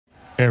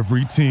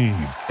Every team,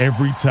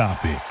 every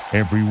topic,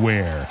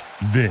 everywhere.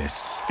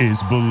 This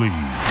is Believe.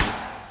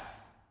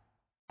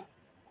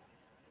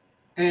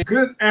 And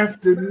good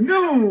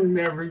afternoon,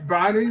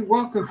 everybody.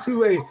 Welcome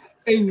to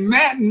a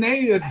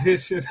matinee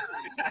edition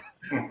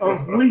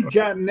of We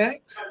Got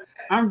Next.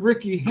 I'm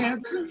Ricky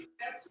Hampton,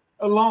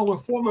 along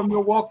with former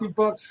Milwaukee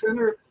Bucks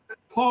center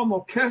Paul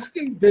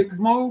Mokeski, Big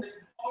Mo,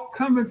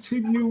 coming to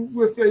you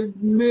with a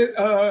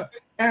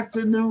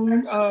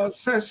mid-afternoon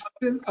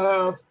session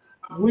of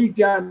We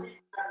Got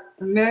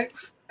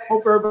Next.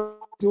 Hope everybody's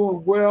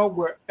doing well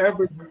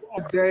wherever you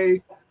are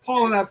today.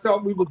 Paul and I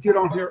thought we would get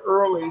on here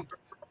early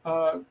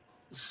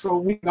so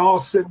we can all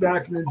sit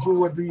back and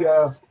enjoy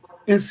the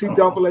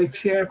NCAA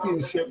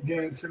championship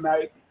game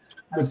tonight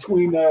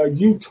between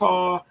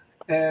Utah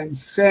and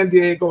San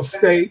Diego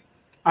State.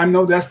 I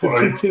know that's the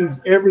two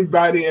teams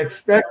everybody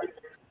expected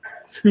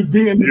to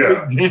be in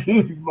the big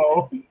game,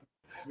 Mo.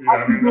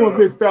 How you doing,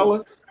 big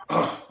fella?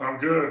 I'm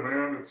good,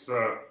 man. It's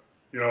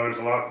there's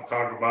a lot to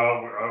talk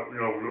about. We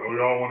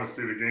all want to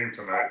see the game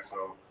tonight.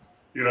 So,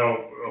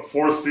 a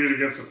fourth seed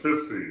against a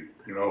fifth seed.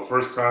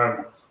 First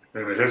time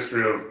in the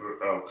history of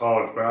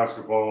college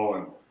basketball,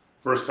 and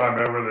first time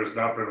ever there's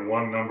not been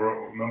one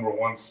number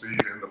one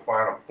seed in the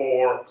Final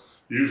Four.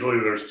 Usually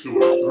there's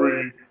two or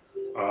three,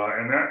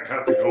 and that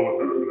had to go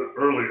with the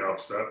early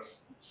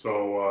upsets.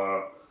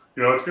 So,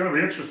 it's going to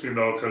be interesting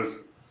though,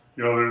 because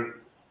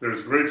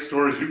there's great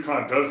stories.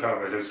 UConn does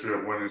have a history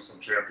of winning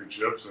some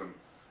championships,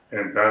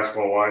 and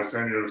basketball-wise,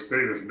 San Diego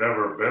State has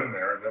never been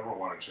there, never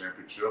won a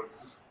championship,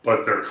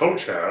 but their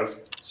coach has.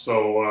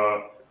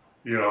 So,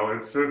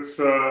 it's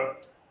a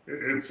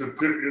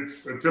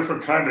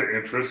different kind of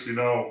interest.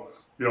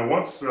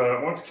 Once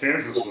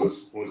Kansas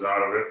was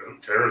out of it, who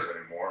cares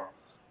anymore?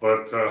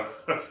 But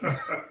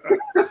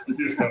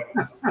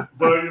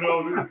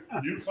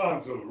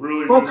UConn's a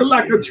really spoken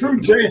like a true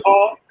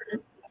Jayhawk.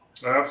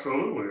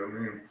 Absolutely. I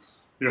mean,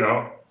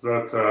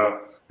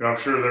 I'm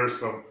sure there's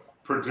some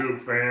Purdue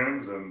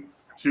fans and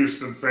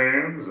Houston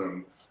fans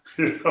and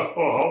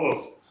all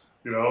those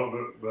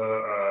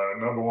the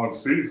number one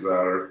seeds that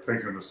are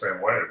thinking the same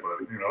way.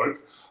 But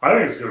I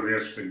think it's going to be an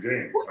interesting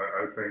game.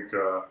 I think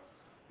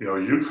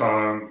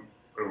UConn,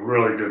 a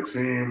really good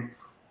team.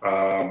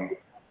 But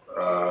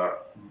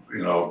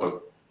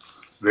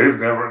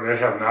they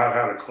have not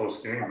had a close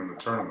game in the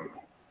tournament.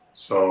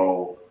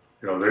 So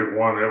they've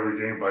won every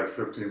game by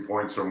 15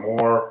 points or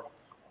more.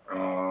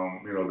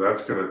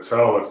 That's going to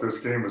tell if this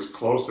game is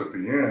close at the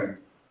end.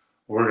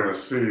 We're going to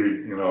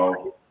see,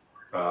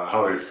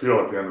 how they feel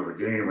at the end of the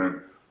game.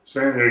 And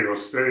San Diego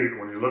State,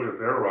 when you look at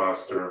their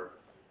roster,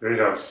 they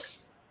have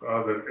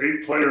the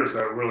 8 players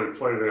that really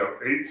play. They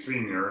have 8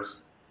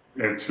 seniors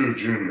and 2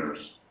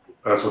 juniors.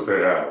 That's what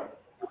they have.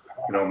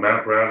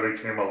 Matt Bradley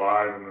came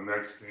alive in the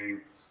next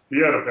game. He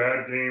had a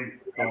bad game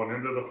going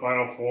into the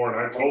Final Four, and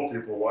I told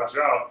people, watch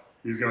out.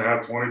 He's going to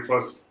have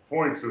 20-plus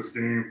points this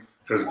game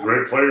because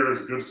great players,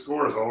 good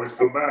scorers always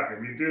come back,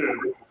 and he did.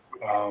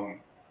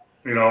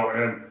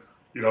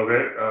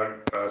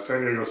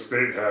 San Diego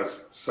State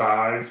has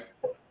size,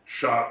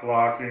 shot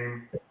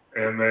blocking,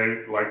 and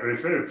like they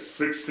say, it's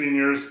 6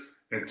 seniors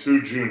and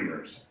 2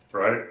 juniors,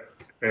 right?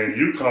 And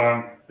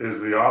UConn is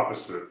the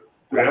opposite.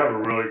 They have a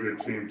really good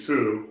team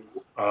too,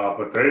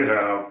 but they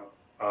have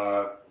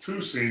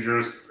 2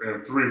 seniors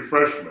and 3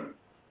 freshmen,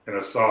 and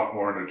a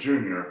sophomore and a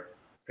junior.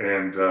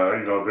 And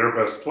their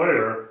best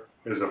player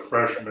is a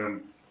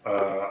freshman,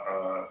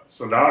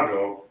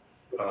 Sanago,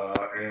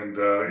 and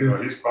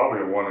he's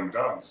probably a one and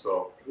done.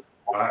 So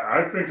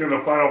I think in the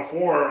Final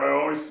Four, I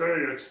always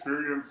say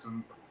experience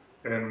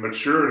and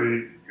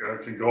maturity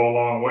can go a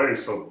long way.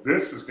 So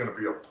this is going to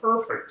be a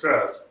perfect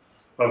test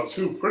of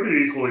 2 pretty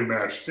equally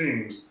matched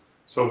teams.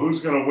 So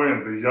who's going to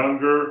win? The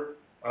younger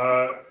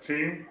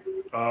team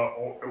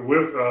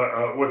with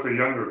a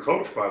younger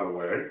coach, by the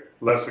way,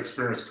 less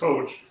experienced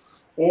coach,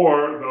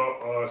 or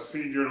the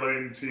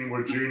senior-laden team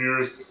with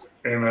juniors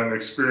and an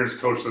experienced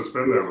coach that's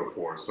been there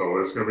before. So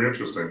it's going to be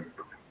interesting.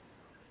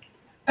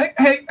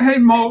 Hey,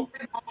 Mo.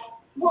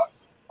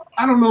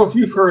 I don't know if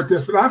you've heard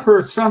this, but I've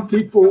heard some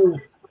people,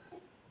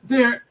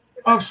 they're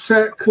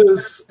upset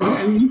because,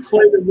 and you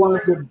played at one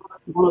of the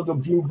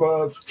Blue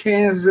Bugs,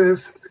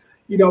 Kansas.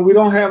 We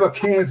don't have a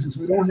Kansas.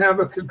 We don't have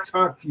a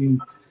Kentucky.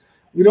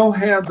 We don't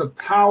have the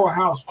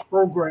powerhouse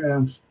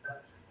programs.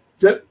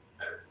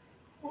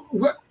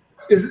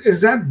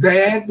 Is that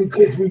bad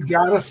because we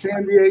got a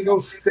San Diego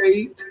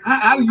State?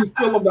 How do you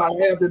feel about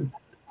having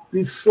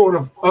these sort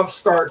of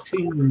upstart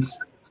teams?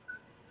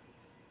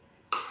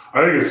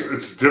 I think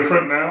it's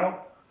different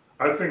now.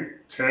 I think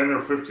 10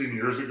 or 15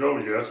 years ago,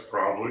 yes,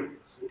 probably,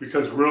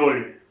 because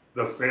really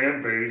the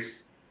fan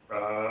base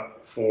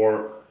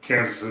for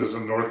Kansas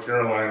and North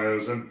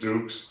Carolinas and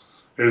Dukes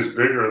is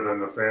bigger than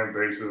the fan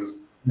bases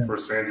for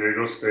San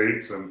Diego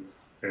States and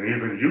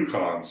even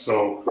UConn.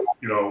 So,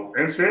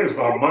 NCAA is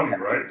about money,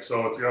 right?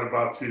 So it's got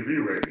about TV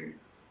rating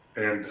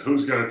and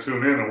who's going to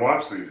tune in and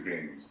watch these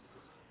games.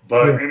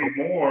 But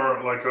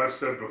anymore, like I've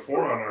said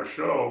before on our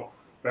show,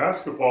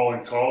 basketball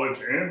in college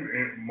and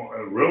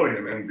really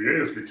in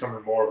NBA is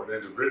becoming more of an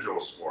individual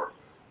sport.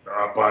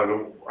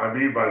 I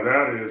mean by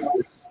that is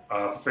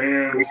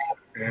fans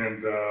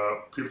and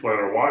people that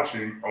are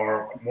watching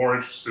are more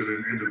interested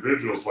in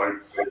individuals like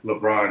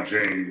LeBron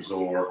James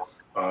or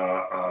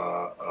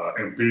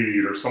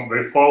Embiid or something.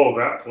 They follow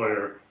that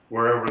player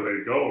wherever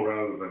they go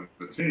rather than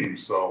the team.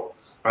 So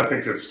I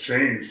think it's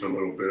changed a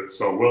little bit.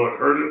 So will it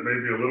hurt it?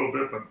 Maybe a little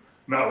bit, but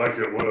not like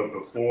it would have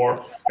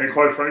before. And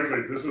quite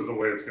frankly, this is the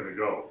way it's going to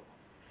go.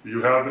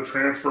 You have the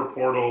transfer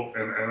portal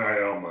and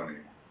NIL money.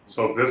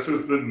 So this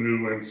is the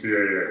new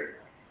NCAA.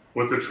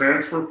 With the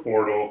transfer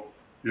portal,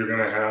 you're going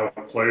to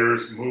have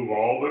players move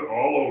all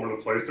over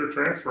the place. They're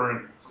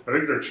transferring. I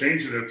think they're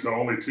changing it to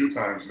only 2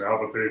 times now,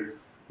 but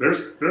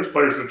there's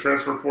players that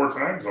transferred 4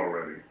 times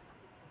already,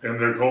 and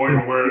they're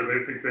going where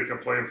they think they can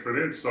play and fit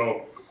in.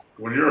 So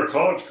when you're a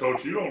college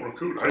coach, you don't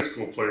recruit high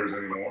school players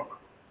anymore.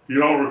 You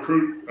don't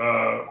recruit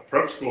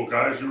prep school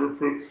guys.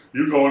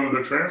 You go into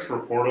the transfer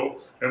portal,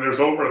 and there's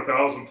over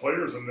 1,000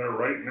 players in there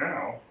right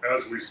now,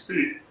 as we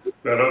speak,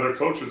 that other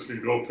coaches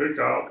can go pick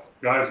out.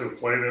 Guys that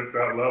played at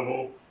that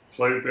level,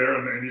 played there,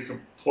 and you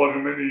can plug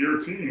them into your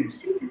teams.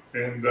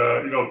 And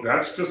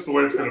that's just the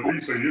way it's going to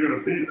be. So you're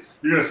going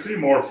to see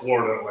more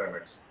Florida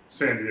Atlantics,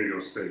 San Diego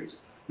States.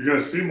 You're going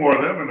to see more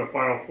of them in the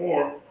Final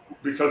Four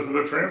because of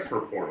the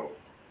transfer portal.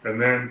 And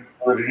then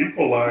the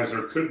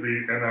equalizer could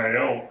be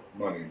NIL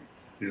money.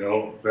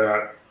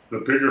 That the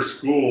bigger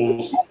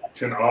schools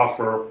can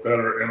offer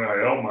better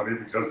NIL money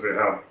because they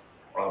have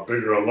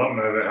bigger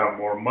alumni that have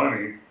more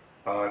money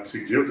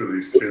to give to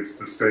these kids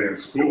to stay in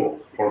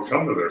school or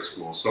come to their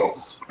school.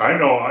 So I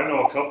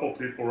know a couple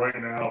people right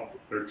now,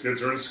 their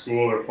kids are in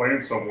school, they're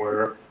playing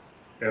somewhere,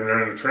 and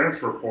they're in the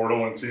transfer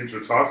portal, and teams are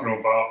talking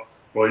about,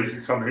 well, you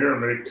can come here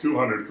and make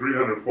 200,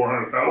 300,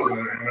 400,000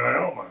 in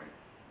NIL money,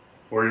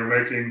 or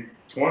you're making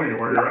 20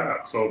 where you're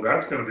at. So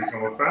that's going to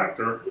become a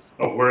factor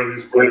of where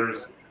these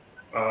players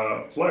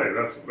play.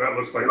 That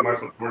looks like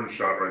Michael Jordan's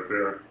shot right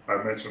there.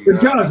 I mentioned that.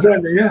 It does,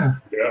 doesn't it? Yeah.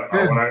 Yeah.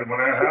 When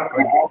that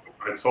happened,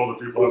 I told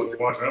the people I was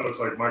watching, that looks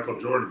like Michael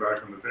Jordan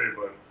back in the day.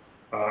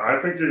 But I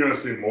think you're going to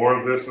see more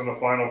of this in the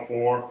Final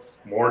Four,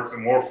 more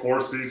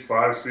 4 seeds,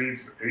 5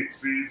 seeds, 8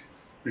 seeds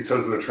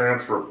because of the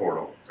transfer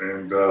portal.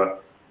 And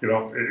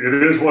it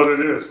is what it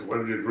is.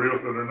 Whether you agree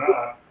with it or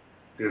not,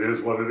 it is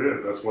what it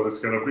is. That's what it's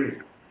going to be.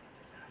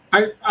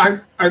 I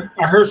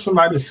heard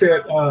somebody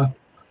said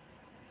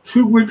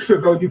 2 weeks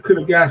ago you could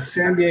have got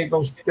San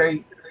Diego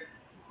State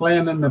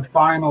playing in the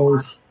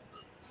finals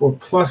for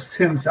plus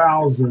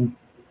 10,000.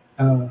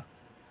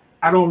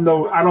 I don't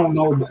know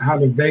how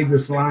the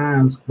Vegas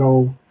lines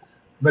go,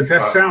 but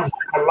that sounds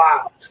like a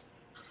lot.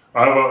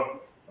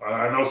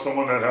 I know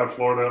someone that had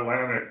Florida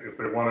Atlantic. If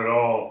they won it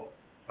all,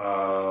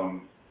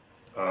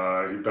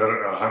 he bet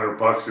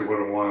 $100 he would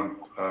have won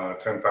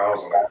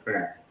 10,000, I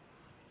think.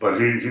 But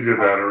he did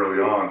that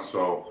early on,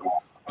 so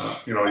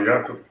you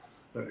have to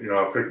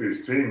pick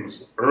these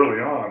teams early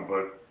on.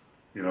 But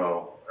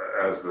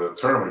as the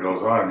tournament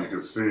goes on, you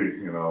can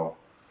see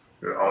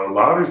a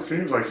lot of these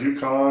teams like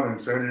UConn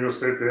and San Diego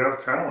State, they have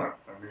talent.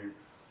 I mean,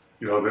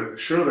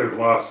 they've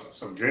lost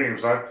some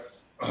games. I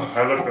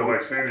looked at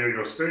like San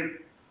Diego State.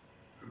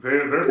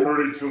 They're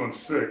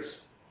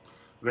 32-6.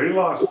 They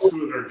lost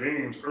 2 of their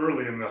games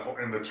early in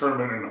the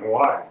tournament in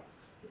Hawaii,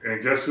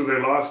 and guess who they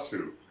lost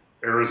to?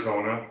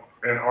 Arizona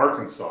and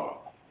Arkansas,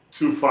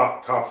 2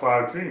 top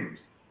 5 teams.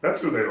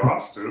 That's who they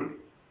lost to.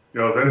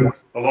 Then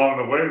along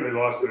the way they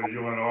lost to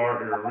UNR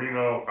here in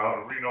Reno, out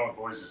in Reno and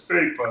Boise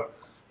State. But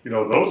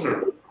those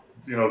are,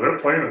 they're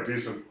playing a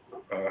decent.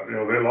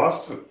 They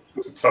lost to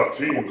tough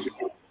teams,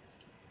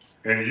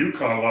 and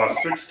UConn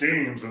lost 6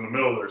 games in the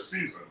middle of their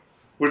season,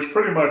 which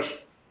pretty much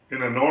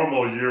in a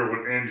normal year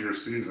would end your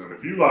season.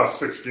 If you lost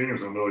 6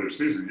 games in the middle of your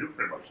season, you're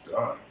pretty much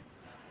done.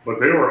 But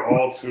they were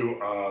all to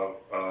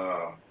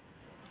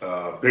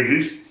Big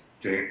East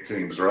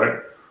teams, right?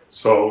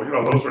 So,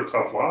 those are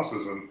tough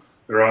losses, and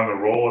they're on the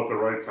roll at the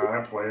right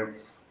time playing.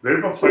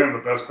 They've been playing the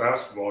best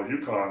basketball,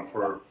 UConn,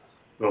 for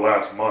the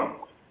last month,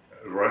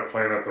 right?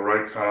 Playing at the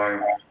right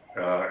time,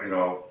 getting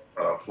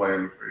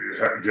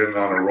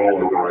on a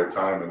roll at the right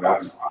time, and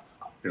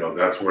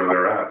that's where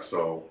they're at.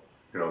 So,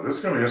 this is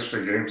going to be an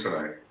interesting game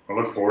tonight. I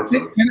look forward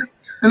to it.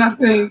 And I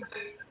think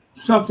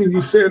something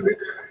you said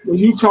when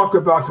you talked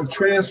about the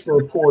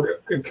transfer portal,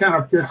 it kind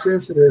of fits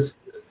into this.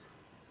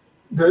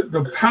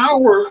 The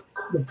power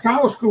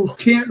schools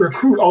can't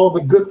recruit all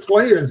the good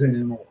players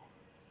anymore.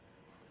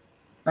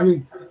 I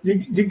mean,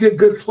 you get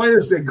good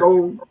players that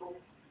go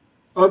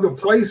other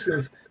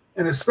places,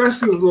 and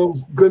especially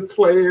those good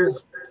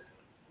players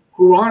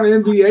who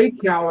aren't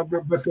NBA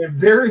caliber, but they're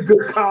very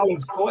good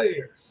college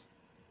players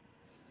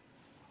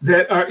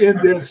that are in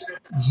this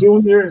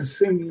junior and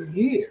senior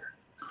year.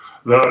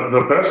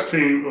 The best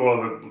team,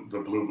 the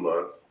Blue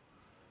Bloods,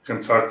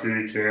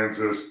 Kentucky,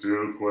 Kansas,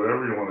 Duke,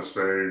 whatever you want to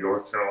say,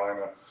 North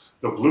Carolina,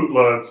 the Blue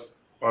Bloods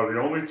are the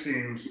only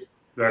teams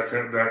that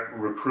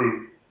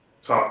recruit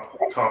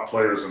top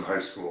players in high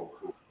school.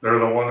 They're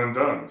the one and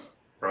dones,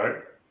 right?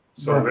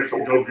 So they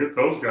can go get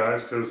those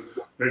guys because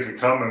they can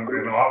come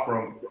and offer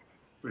them,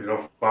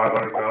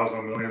 $500,000,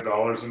 $1 million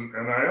in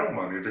NIL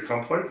money to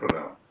come play for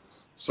them.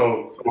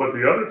 So, but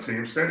the other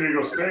team, San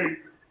Diego State,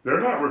 they're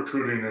not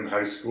recruiting in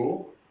high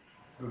school.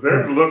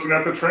 They're looking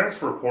at the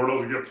transfer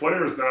portal to get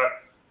players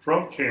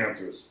from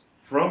Kansas,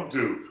 from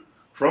Duke,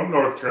 from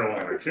North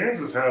Carolina.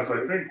 Kansas has,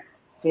 I think,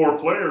 4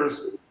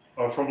 players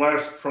from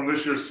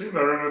this year's team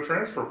that are in the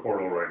transfer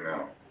portal right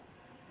now.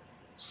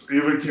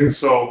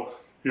 So,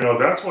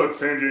 that's what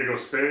San Diego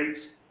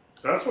State's.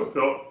 That's what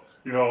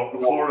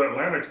Florida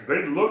Atlantic's.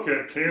 They look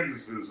at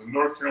Kansas's and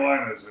North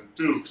Carolina's and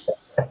Duke's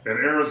and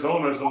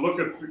Arizona's and look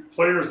at the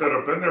players that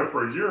have been there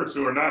for a year or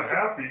two are not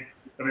happy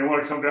and they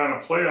want to come down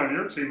and play on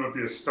your team and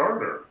be a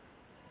starter.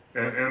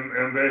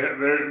 And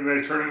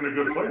they turn into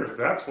good players.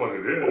 That's what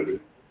it is.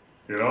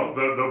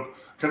 The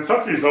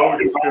Kentucky's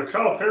always, if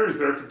Calipari's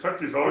there,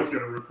 Kentucky's always going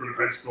to recruit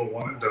high school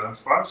 1 and done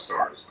 5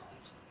 stars.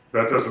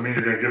 That doesn't mean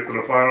you're going to get to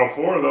the Final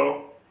Four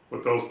though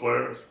with those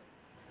players.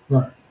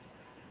 Right.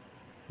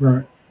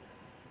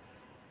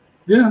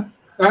 Yeah,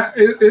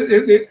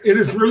 it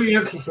is really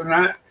interesting,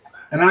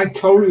 and I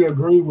totally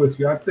agree with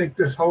you. I think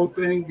this whole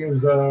thing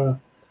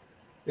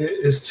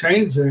is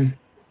changing,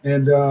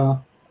 and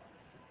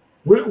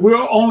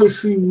we'll only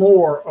see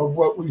more of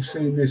what we've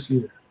seen this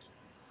year.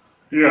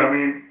 Yeah,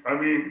 I'm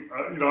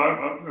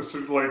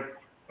like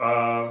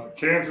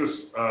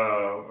Kansas,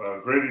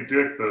 Grady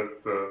Dick,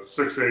 the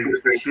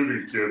 6'8"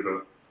 shooting kid,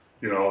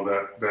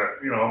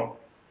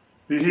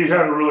 he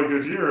had a really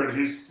good year, and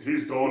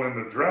he's going in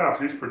the draft.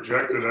 He's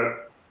projected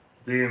at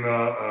being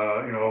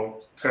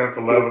 10th,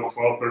 11th,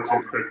 12th,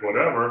 13th pick,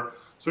 whatever.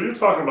 So you're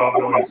talking about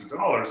millions of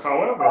dollars.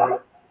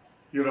 However,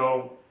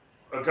 a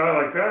guy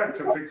like that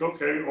can think,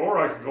 okay, or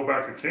I could go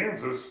back to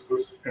Kansas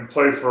and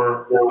play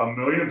for $1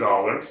 million,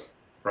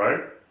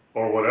 right?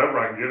 Or whatever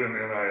I can get in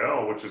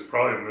NIL, which is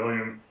probably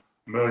 $1.5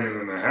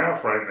 million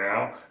right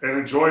now, and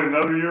enjoy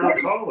another year of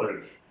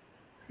college.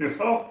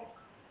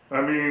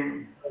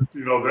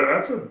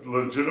 That's a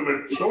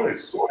legitimate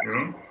choice,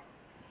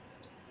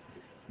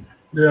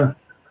 Yeah.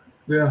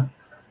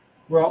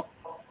 Well,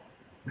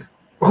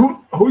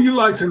 who you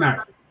like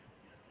tonight?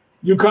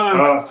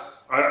 UConn.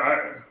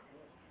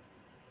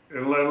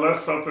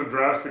 Unless something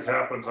drastic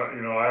happens, I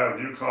have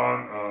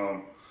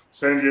UConn,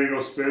 San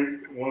Diego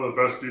State, one of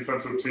the best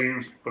defensive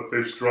teams, but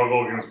they've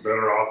struggled against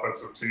better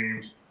offensive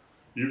teams.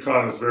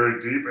 UConn is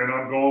very deep, and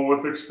I'm going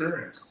with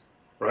experience,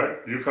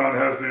 right? UConn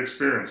has the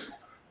experience.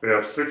 They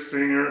have 6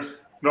 seniors.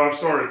 No, I'm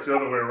sorry, it's the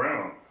other way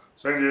around.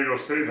 San Diego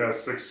State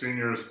has 6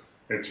 seniors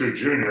and 2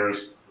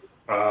 juniors,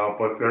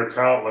 but their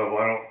talent level,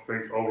 I don't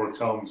think,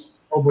 overcomes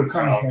the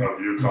talent of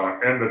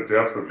UConn and the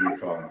depth of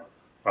UConn.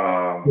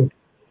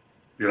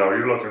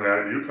 You're looking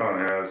at UConn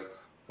has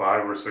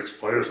 5 or 6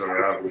 players that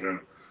are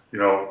averaging,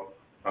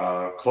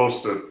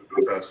 close to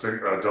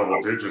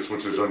double digits,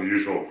 which is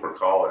unusual for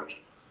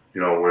college.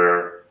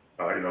 Where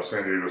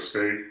San Diego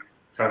State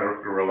kind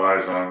of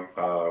relies on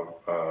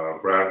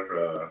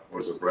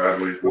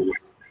Bradley?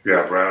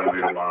 Yeah,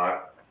 Bradley a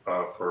lot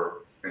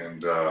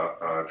and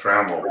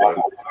Trammell, but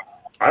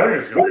I think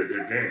it's going to be a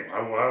good game.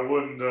 I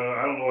wouldn't.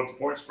 I don't know what the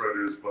point spread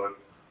is, but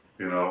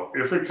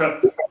if it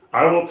comes,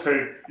 I will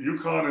take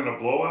UConn in a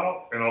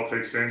blowout, and I'll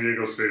take San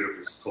Diego State if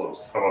it's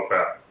close. How about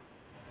that?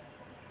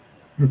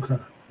 Okay.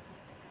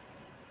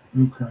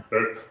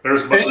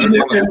 There's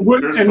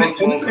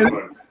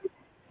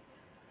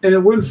and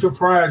it wouldn't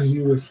surprise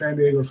you if San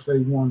Diego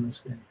State won this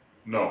game.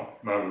 No,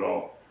 not at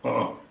all.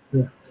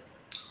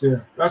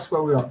 Yeah, that's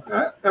what we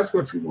are. That's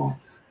what you want.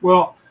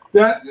 Well,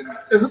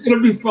 it'll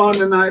be fun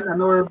tonight. I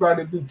know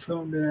everybody will be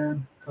tuned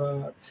in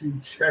to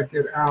check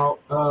it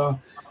out.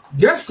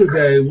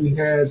 Yesterday, we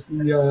had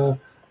the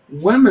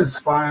women's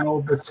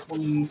final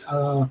between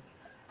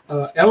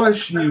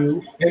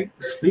LSU, and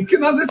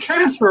speaking of the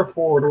transfer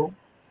portal,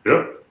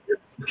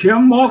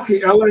 Kim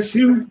Mulkey,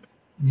 LSU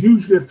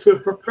used it to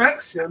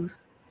perfection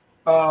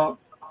to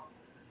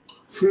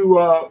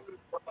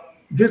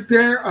get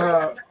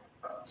their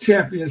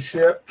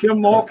championship. Kim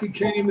Mulkey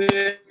came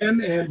in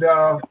and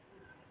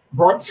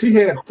she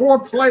had 4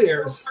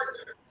 players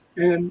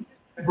and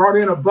brought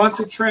in a bunch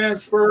of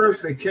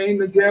transfers. They came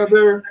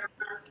together,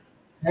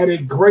 had a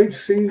great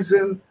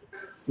season,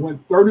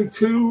 went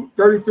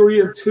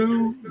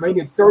 33-2, made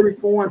it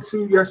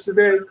 34-2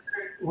 yesterday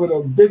with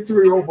a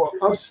victory over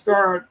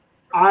upstart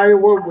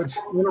Iowa, which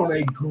went on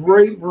a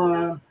great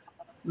run,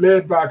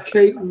 led by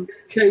Caitlin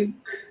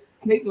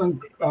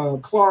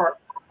Clark,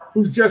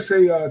 who's just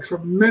a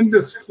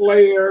tremendous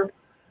player.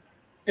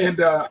 And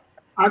I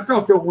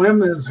thought the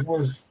women's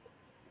was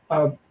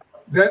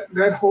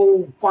that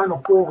whole Final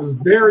Four was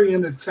very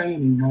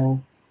entertaining,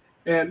 Mo.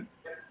 And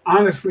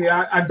honestly,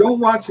 I don't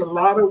watch a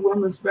lot of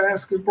women's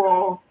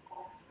basketball,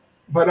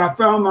 but I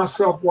found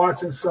myself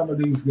watching some of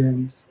these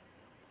games.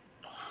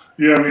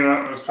 Yeah,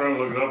 I was trying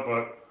to look it up,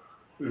 but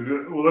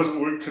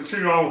we'll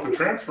continue on with the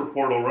transfer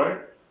portal, right?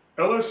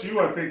 LSU,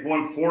 I think,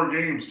 won 4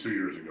 games 2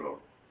 years ago.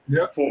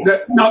 Yeah, 4.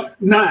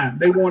 9.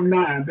 They won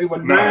 9. They were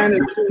 9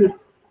 and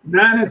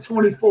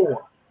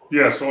 24.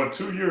 Yeah, so in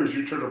 2 years,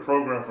 you turn the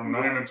program from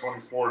 9 and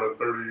 24 to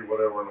 30,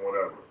 whatever and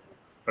whatever.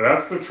 And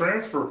that's the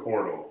transfer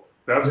portal.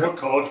 That's what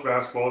college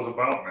basketball is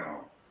about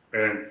now.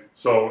 And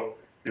so,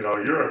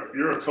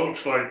 you're a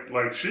coach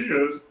like she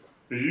is.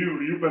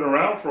 You've been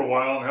around for a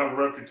while and have a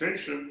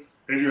reputation,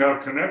 and you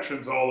have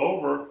connections all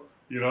over.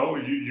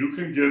 You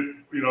can get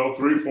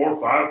 3, 4,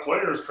 5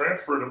 players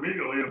transferred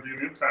immediately and be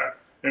an impact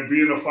and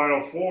be in the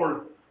Final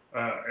Four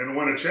and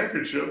win a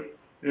championship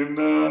in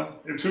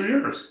 2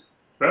 years.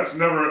 That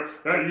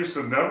used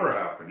to never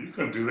happen. You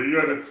couldn't do that.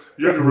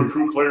 You had to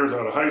recruit players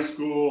out of high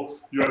school.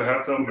 You had to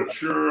have them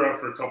mature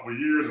after a couple of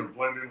years and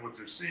blend in with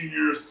your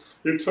seniors.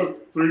 It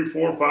took 3,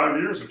 4, 5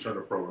 years to turn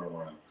a program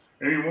around.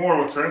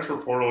 Anymore with transfer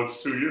portal,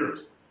 it's 2 years.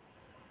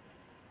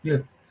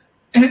 Yeah,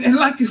 and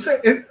like you said,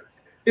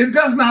 it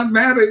does not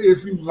matter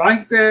if you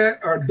like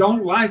that or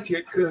don't like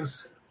it,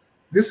 because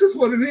this is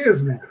what it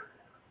is now.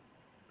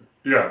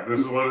 Yeah, this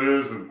is what it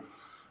is, and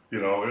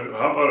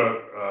how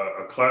about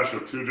a clash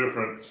of two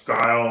different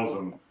styles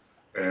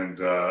and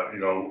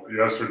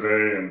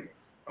yesterday and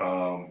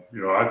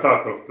I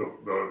thought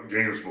the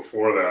games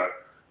before that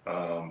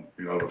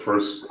the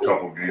first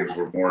couple games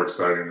were more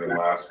exciting than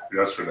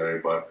yesterday,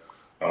 but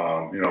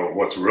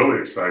what's really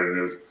exciting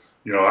is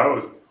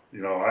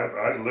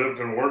I lived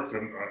and worked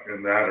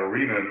in that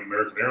arena in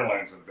American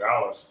Airlines in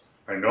Dallas.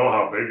 I know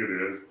how big it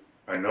is.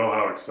 I know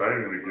how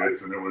exciting it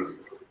gets, and it was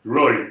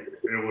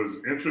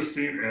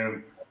interesting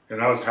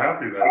and I was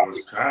happy that it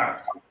was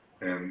packed,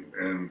 and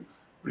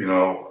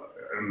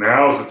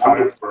now's the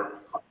time for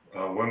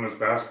women's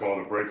basketball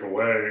to break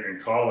away in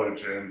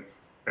college and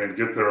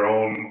get their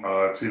own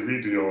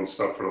TV deal and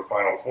stuff for the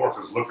Final Four.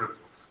 Because look at,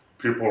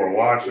 people are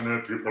watching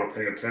it, people are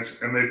paying attention,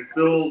 and they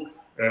filled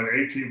an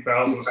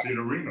 18,000 seat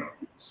arena.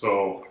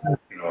 So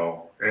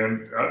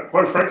and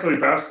quite frankly,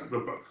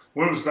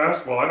 women's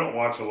basketball I don't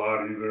watch a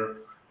lot either,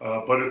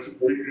 but it's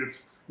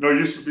it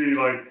used to be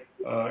like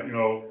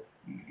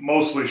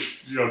mostly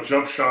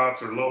jump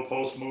shots or low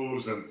post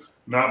moves and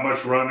not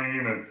much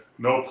running and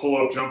no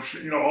pull-up jump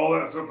all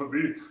that stuff, but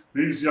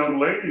these young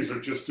ladies are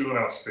just doing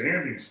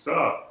outstanding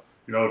stuff,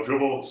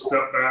 dribble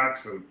step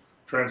backs and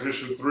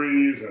transition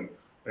threes and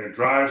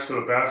drives to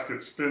the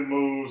basket, spin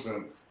moves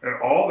and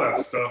all that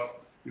stuff.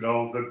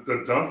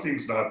 The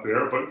dunking's not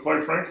there, but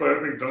quite frankly I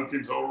think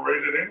dunking's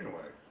overrated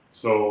anyway.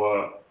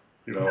 So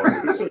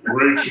it's a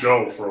great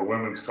show for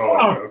women's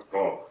college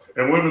basketball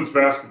and women's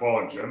basketball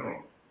in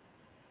general.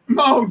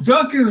 No,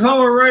 Duncan's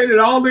overrated.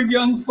 All the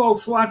young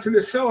folks watching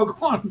the show are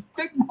going,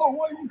 Big Mo,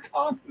 what are you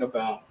talking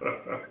about?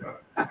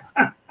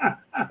 And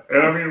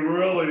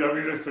really,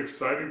 it's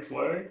exciting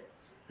play.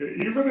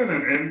 Even in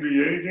an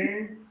NBA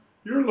game,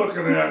 you're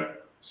looking at,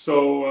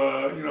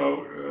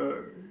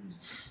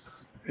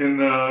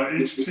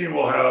 each team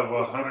will have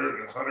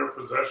 100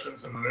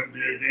 possessions in an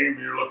NBA game.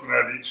 You're looking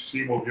at each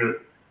team will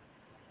get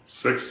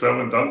 6,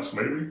 7 dunks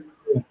maybe.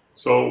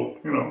 So,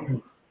 come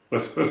on.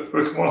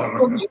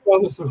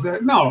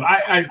 No,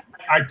 I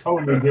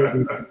totally get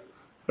it.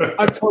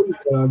 I totally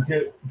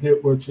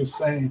get what you're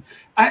saying.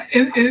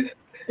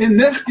 In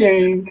this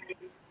game,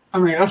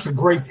 that's a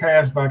great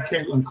pass by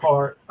Caitlin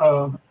Clark.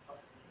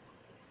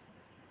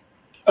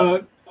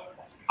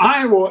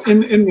 Iowa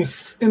in the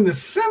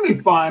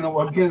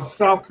semifinal against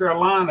South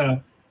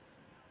Carolina,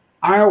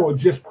 Iowa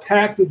just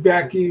packed it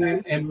back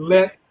in and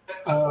let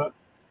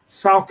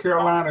South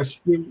Carolina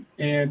shoot,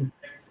 and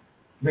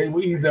they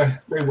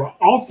were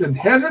often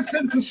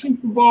hesitant to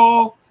shoot the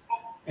ball,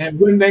 and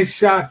when they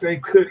shot, they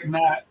could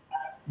not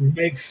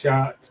make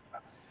shots.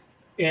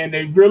 And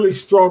they really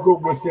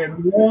struggled with their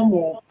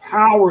normal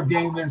power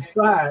game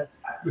inside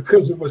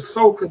because it was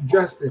so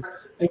congested.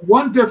 And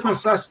one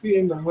difference I see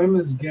in the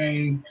women's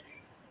game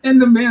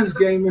and the men's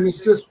game, and it's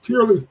just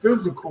purely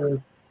physical,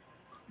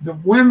 the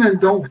women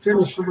don't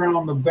finish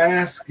around the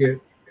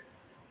basket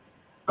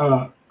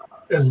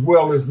as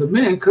well as the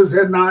men because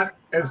they're not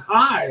as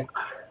high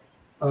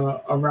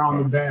around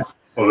the basket.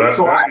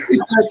 I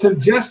think that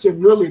congestion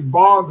really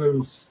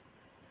bothers.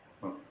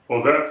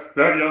 Well,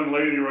 that young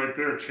lady right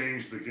there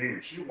changed the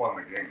game. She won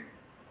the game.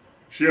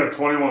 She had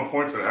 21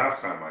 points at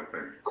halftime, I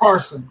think.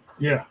 Carson,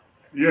 yeah.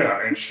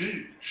 Yeah, and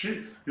she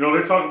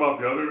they talk about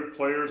the other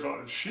players.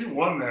 She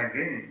won that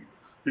game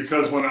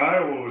because when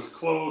Iowa was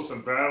close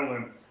and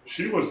battling,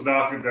 she was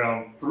knocking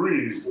down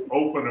threes,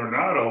 open or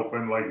not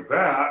open, like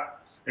that,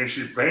 and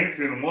she banked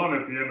in one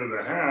at the end of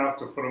the half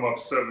to put them up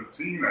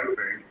 17, I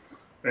think.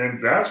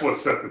 And that's what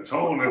set the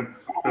tone. And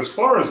as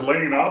far as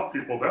laying off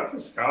people, that's a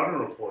scouting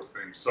report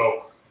thing.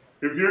 So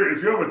if you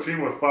have a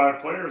team with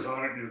 5 players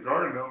on it and you're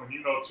guarding them and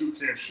 2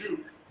 can't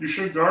shoot, you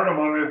should guard them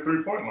on their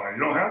 3-point line. You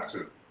don't have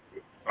to.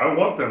 I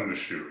want them to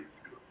shoot.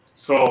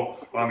 So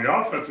on the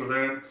offensive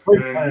end,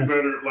 then you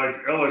better,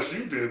 like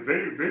LSU did,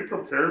 they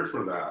prepared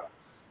for that.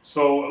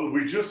 So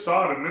we just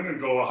saw it a minute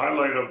ago, a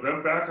highlight of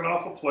them backing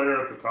off a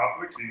player at the top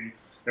of the key,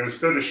 and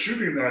instead of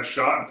shooting that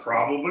shot and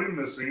probably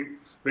missing,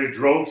 they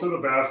drove to the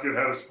basket,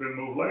 had a spin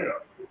move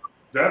layup.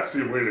 That's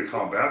the way to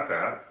combat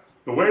that.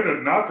 The way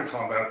not to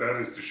combat that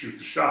is to shoot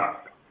the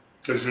shot,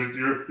 because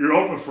you're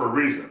open for a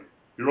reason.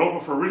 You're open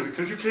for a reason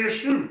because you can't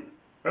shoot.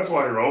 That's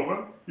why you're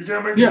open. You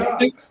can't make Yeah.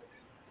 shots.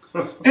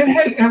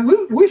 And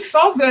we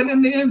saw that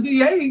in the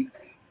NBA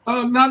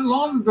not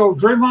long ago.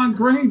 Draymond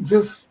Green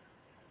just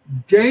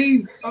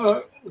gave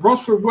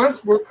Russell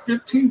Westbrook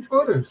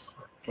 15-footers.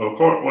 Of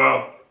course, well,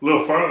 a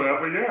little farther than that,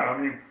 but yeah, I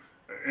mean,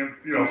 and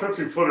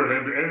 15-footer,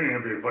 any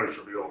NBA player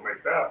should be able to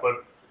make that.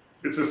 But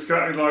it's a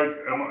guy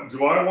like,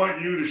 do I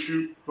want you to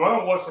shoot? Do I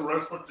want Russell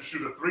Westbrook to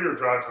shoot a three or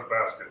drive to the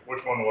basket?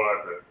 Which one would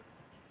I pick?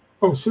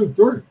 Oh, shoot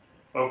three.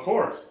 Of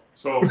course.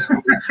 So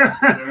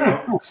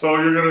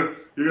so you're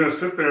gonna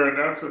sit there, and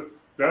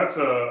that's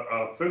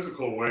a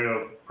physical way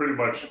of pretty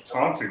much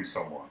taunting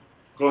someone.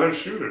 Go ahead,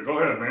 shoot it. Go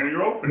ahead, man.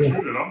 You're open.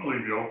 Shoot it. I'm gonna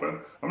leave you open.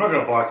 I'm not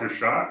gonna block your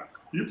shot.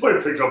 You play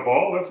pickup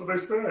ball. That's what they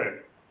say.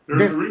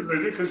 There's a reason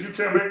they did, because you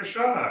can't make a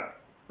shot.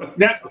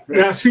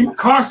 Now, see,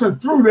 Carson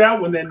threw that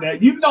one in there.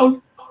 You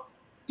know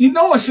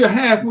it's your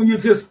half when you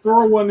just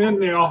throw one in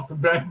there off the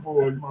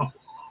backboard, Mo.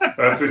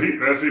 That's a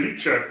heat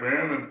check,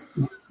 man.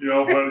 And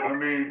but I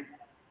mean,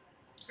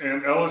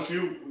 and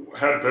LSU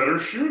had better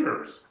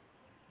shooters.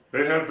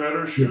 They had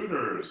better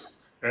shooters,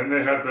 and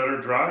they had better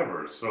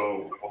drivers.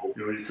 So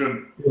you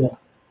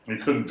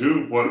couldn't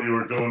do what you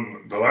were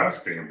doing the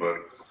last game. But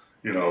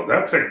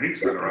that technique's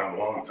been around a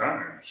long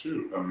time.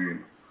 Shoot, I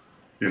mean,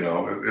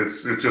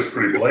 it's just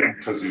pretty blatant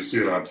because you see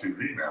it on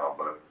TV now.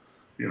 But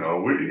in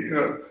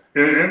an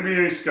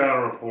NBA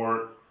scouting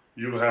report,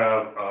 you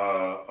have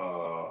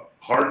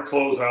hard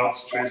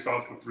closeouts chased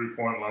off the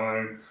three-point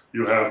line.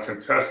 You have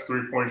contest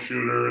three-point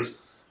shooters,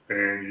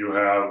 and you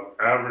have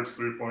average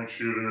three-point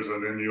shooters,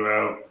 and then you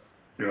have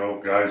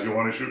guys you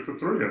want to shoot the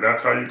three, and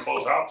that's how you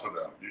close out to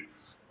them.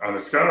 On the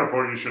scouting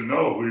report, you should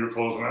know who you're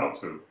closing out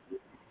to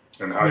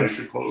and how you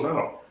should close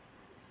out.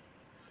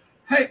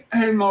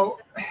 Hey, Mo,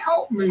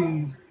 help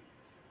me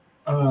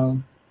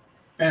and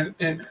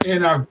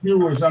our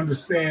viewers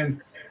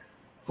understand,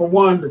 for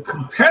one, the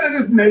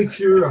competitive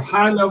nature of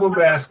high-level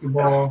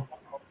basketball.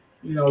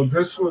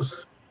 This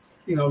was,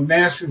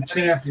 national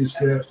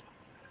championship.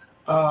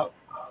 The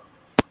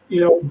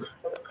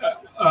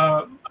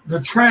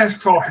trash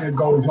talking that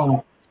goes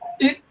on.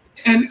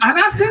 And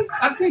I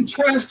think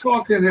trash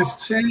talking has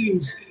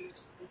changed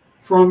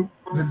from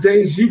the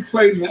days you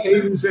played in the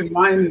 80s and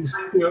 90s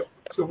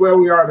to where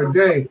we are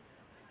today.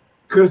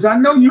 Because I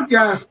know you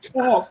guys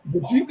talk,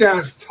 but you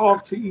guys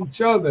talk to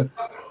each other.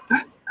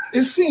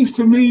 It seems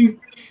to me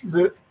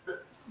that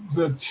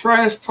the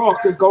trash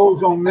talk that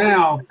goes on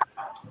now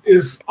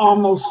is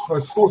almost for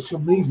social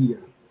media.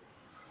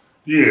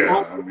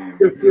 Yeah, I mean,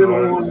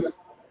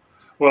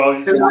 well,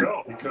 you can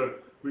tell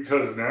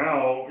because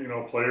now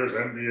players,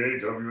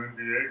 NBA,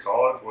 WNBA,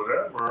 college,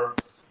 whatever,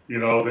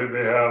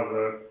 they have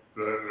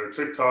their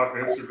TikTok,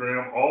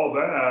 Instagram, all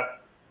that.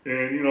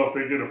 And, if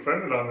they get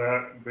offended on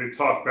that, they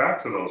talk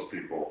back to those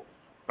people.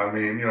 I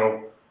mean,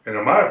 and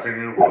in my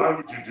opinion, why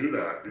would you do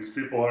that? These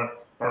people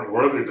aren't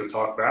worthy to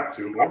talk back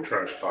to or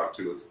trash talk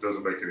to. It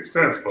doesn't make any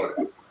sense. But,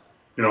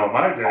 in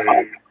my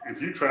day,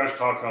 if you trash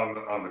talk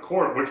on the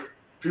court, which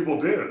people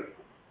did.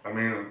 I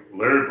mean,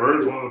 Larry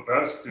Bird's one of the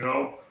best,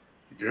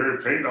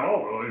 Gary Payton,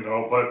 all of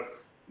them, but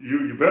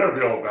you better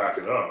be able to back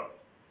it up,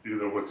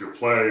 either with your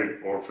play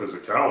or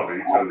physicality,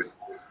 because,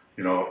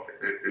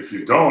 if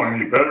you don't,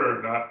 and you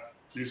better not,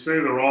 if you say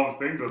the wrong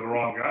thing to the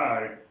wrong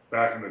guy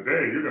back in the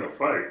day, you're going to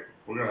fight.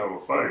 We're going to have a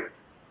fight,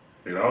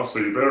 so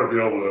you better be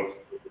able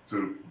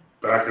to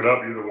back it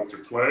up either with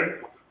your play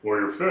or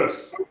your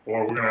fists,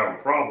 or we're going to have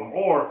a problem.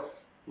 Or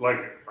like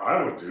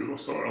I would do,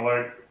 sort of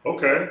like,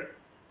 okay,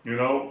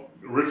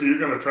 Ricky, you're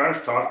going to trash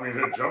talk me and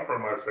hit a jumper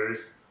in my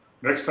face.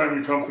 Next time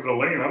you come to the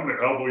lane, I'm going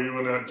to elbow you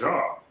in that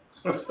jaw.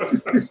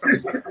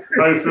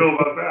 How you feel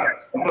about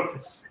that?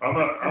 I'm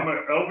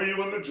gonna elbow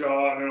you in the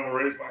jaw and then I'll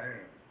raise my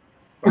hand.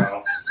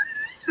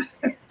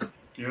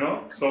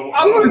 So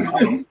how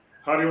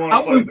do you want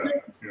to play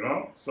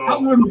that? So I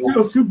wouldn't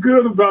feel too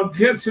good about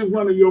catching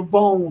one of your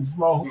bones,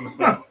 Mo.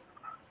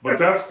 But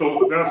that's the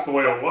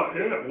way it was.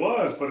 Yeah, it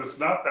was, but it's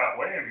not that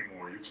way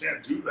anymore. You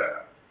can't do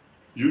that.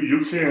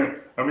 You can't.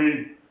 I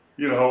mean,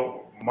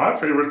 my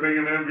favorite thing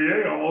in the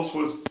NBA almost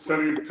was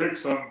setting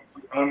picks on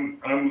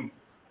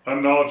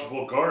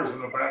unknowledgeable guards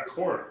in the back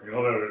court. That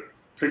are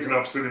picking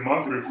up Sidney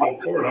Moncrief full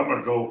court. I'm going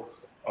to go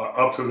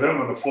up to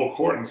them in the full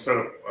court and set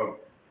a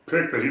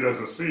pick that he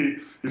doesn't see.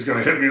 He's going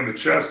to hit me in the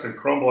chest and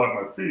crumble at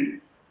my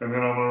feet, and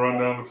then I'm going to run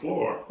down the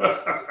floor.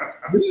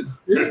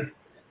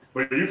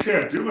 But you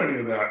can't do any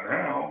of that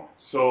now.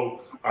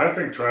 So I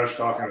think trash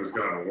talking has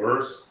gotten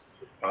worse.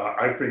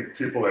 I think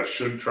people that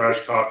shouldn't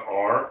trash talk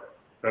are.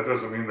 That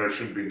doesn't mean there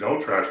shouldn't be no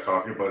trash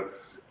talking, but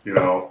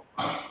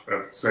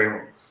that's the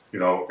same.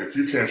 If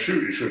you can't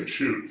shoot, you shouldn't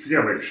shoot. If you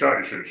can't make a shot,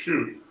 you shouldn't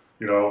shoot.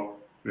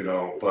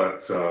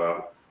 But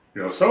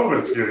some of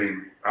it's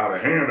getting out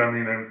of hand. I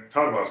mean, and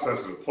talk about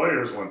sensitive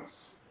players, when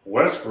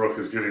Westbrook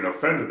is getting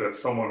offended that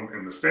someone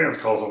in the stands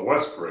calls him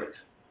Westbrook.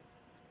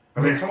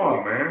 I mean, come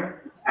on, man.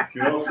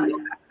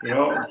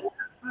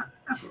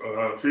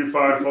 Fee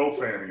Fi Fo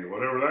Fanny,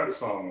 whatever that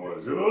song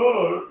was.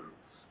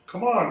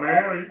 Come on,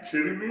 man. Are you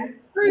kidding me?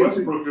 Crazy.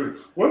 Westbrook is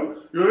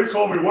what? They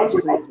call me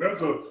Westbrook.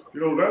 That's a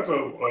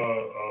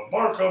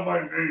mark on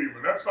my name,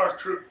 and that's not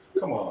true.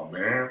 Come on,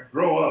 man.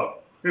 Grow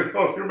up. If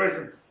you're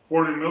making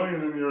 $40 million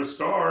and you're a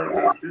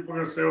star, people are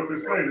gonna say what they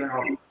say.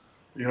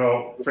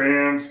 Now,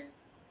 fans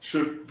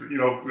should,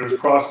 there's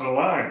crossing the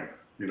line.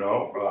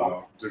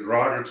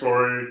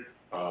 Derogatory,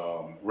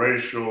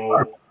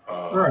 racial,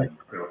 Right.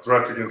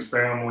 threats against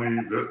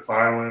family,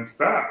 violence.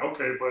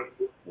 Okay, but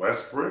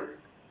Westbrook.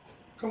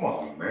 Come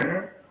on,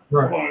 man.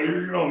 Right. Come on,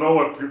 you don't know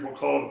what people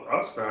called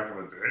us back in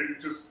the day.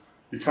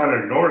 You kind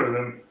of ignored it.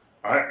 And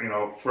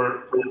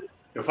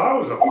if I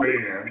was a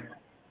fan,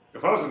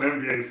 if I was an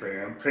NBA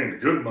fan paying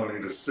good money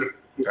to sit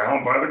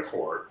down by the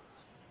court,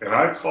 and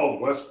I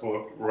called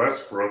Westbrook,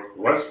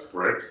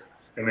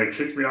 and they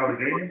kicked me out of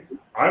the game,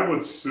 I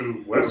would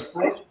sue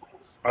Westbrook.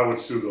 I would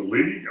sue the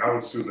league. I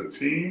would sue the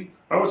team.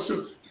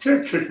 You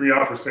can't kick me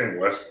out for saying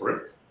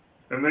Westbrook,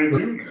 and they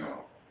do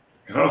now.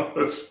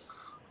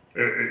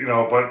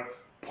 But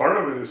part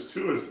of it is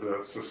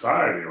the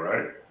society,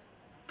 right?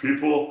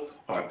 People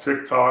on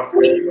TikTok,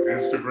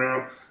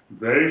 Instagram,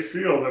 they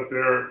feel that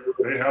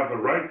they have the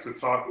right to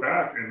talk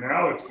back, and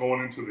now it's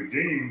going into the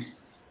games,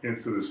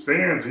 into the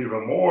stands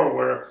even more,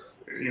 where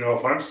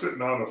if I'm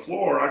sitting on the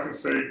floor, I can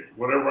say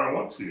whatever I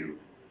want to you.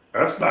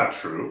 That's not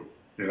true,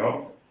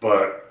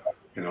 but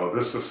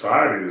this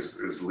society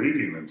is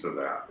leading into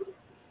that.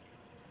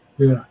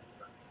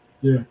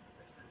 Yeah.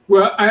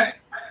 Well,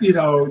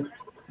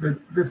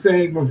 the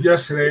thing of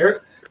yesterday,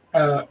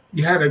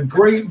 you had a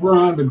great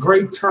run, a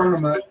great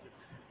tournament,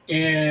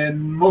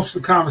 and most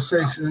of the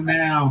conversation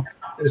now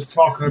is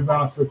talking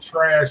about the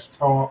trash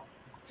talk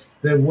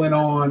that went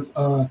on.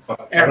 I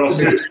don't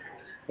see you.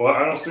 Well,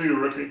 I don't see you,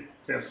 Ricky.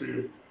 Can't see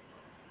you.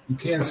 You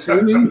can't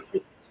see me?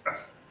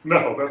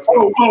 No, that's.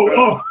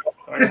 Oh.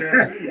 I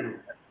can't see you.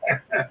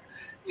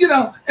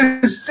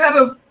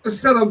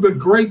 Instead of the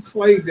great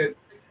play that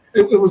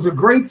it was a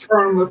great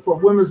tournament for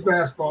women's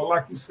basketball,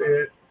 like you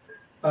said.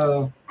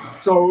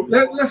 So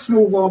let's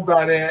move on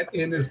by that,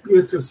 and it's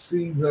good to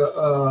see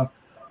the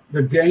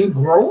game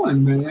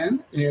growing,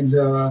 man. And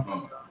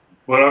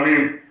but I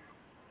mean,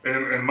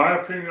 in my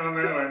opinion on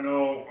that, I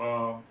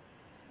know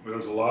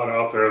there's a lot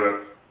out there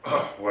that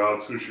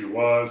it's who she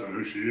was and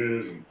who she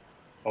is and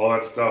all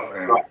that stuff,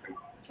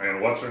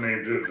 and what's her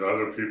name did to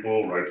other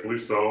people, rightfully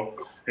so.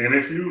 And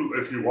if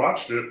you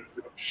watched it,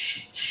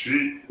 she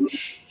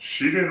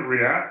didn't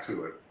react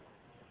to it,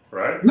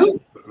 right? No.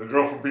 The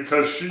girlfriend,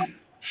 because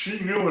she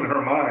knew in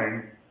her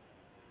mind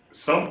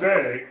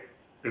someday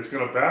it's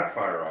going to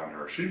backfire on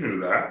her. She knew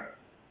that.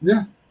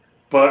 Yeah.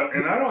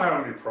 And I don't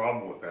have any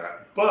problem with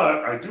that.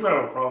 But I do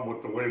have a problem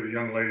with the way the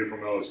young lady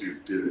from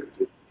LSU did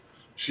it.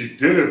 She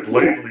did it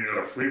blatantly at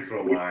a free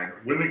throw line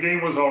when the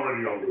game was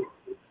already over,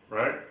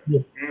 right? Yeah.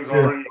 The game was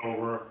already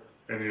over,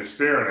 and you're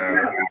staring at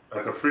her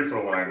at the free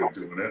throw line and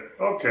doing it.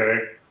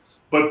 Okay.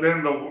 But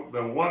then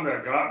the one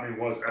that got me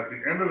was at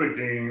the end of the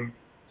game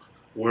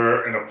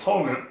where an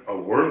opponent, a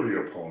worthy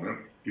opponent,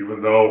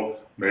 even though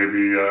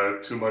maybe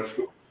too much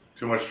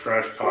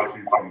trash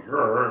talking from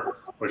her,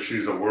 but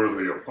she's a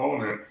worthy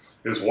opponent,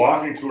 is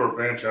walking to her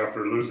bench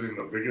after losing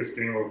the biggest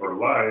game of her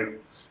life,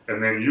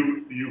 and then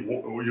you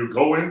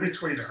go in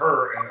between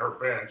her and her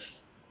bench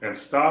and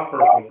stop her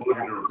from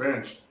walking to her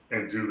bench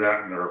and do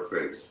that in her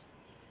face.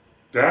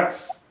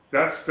 That's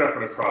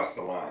stepping across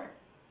the line.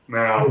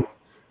 Now,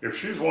 if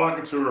she's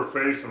walking to her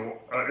face and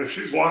if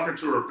she's walking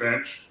to her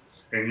bench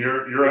and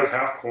you're at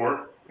half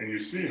court and you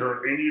see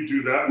her and you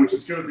do that, which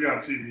is going to be on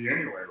TV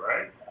anyway,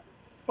 right?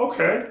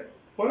 Okay,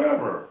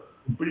 whatever.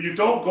 But you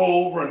don't go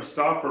over and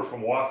stop her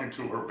from walking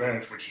to her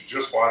bench when she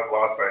just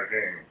lost that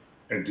game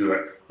and do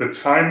that. The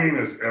timing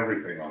is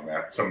everything on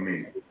that to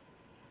me.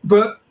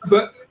 But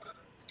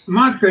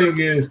my thing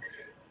is,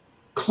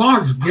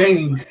 Clark's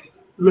game.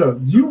 Look,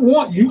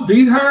 you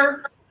beat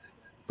her,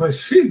 but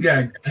she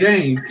got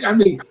game. I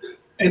mean,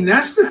 and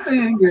that's the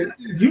thing that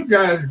you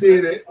guys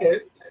did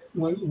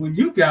when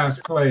you guys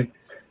played.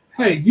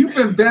 Hey, you've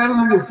been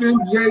battling with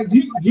MJ.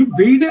 You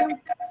beat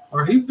him,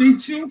 or he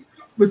beat you,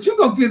 but you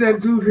gonna give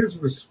that dude his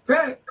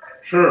respect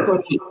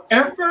for the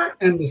effort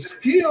and the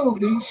skill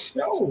he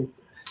showed.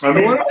 I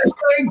mean, what I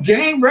say,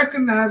 game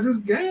recognizes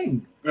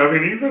game. I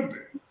mean, even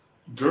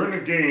during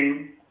the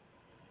game,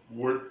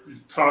 we're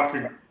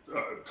talking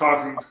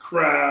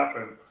crap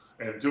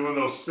and doing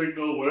those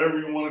signals, whatever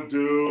you want to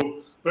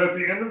do. But at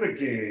the end of the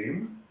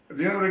game,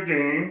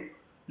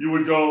 you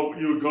would go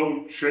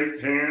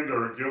shake hand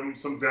or give him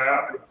some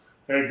dap.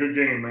 Hey, good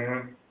game,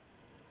 man.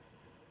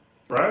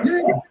 Right?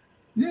 Yeah.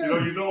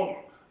 You don't.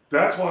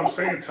 That's why I'm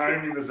saying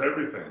timing is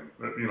everything.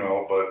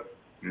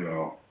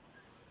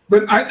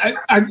 But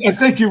I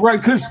think you're right,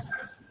 because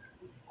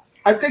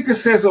I think it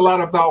says a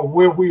lot about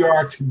where we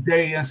are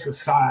today in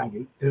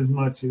society as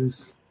much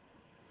as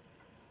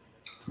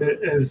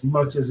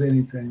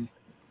anything,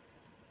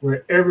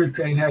 where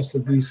everything has to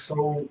be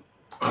so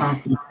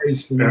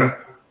confrontational.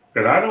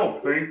 And I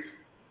don't think,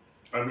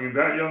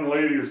 that young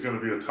lady is going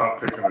to be a top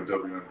pick in the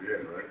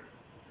WNBA, right?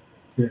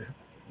 Yeah.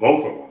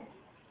 Both of them.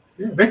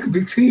 Yeah, they could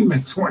be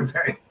teammates one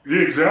day.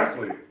 Yeah,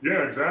 exactly.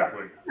 Yeah,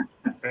 exactly.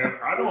 And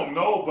I don't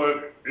know,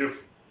 but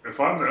if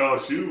I'm the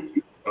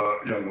LSU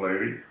young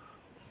lady,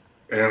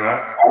 and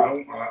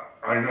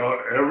I know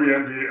every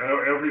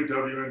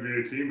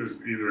WNBA team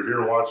is either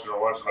here watching or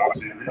watching on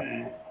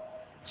TV.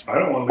 I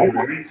don't want to leave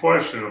any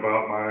question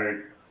about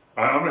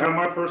I'm gonna have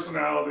my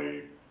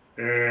personality,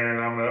 and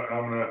I'm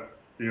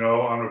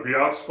gonna be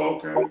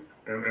outspoken,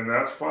 and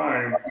that's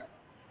fine.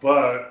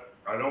 But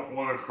I don't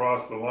want to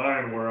cross the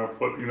line where I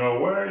put, you know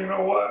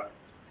what?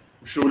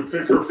 Should we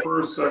pick her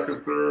first,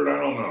 second, third? I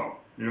don't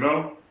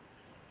know.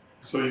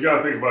 So you got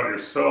to think about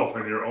yourself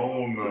and your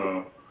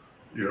own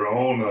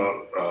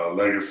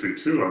legacy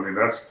too. I mean,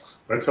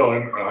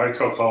 I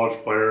tell college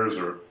players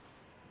or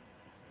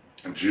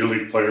G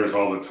League players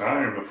all the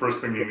time. The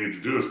first thing you need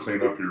to do is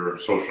clean up your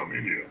social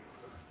media,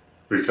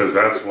 because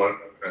that's what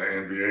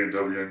NBA and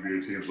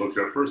WNBA teams look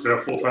at first. They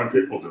have full-time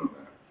people doing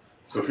that.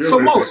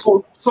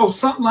 So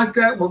something like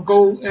that will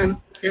go in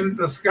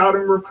the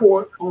scouting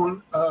report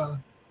on.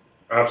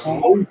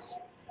 Absolutely,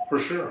 for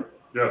sure.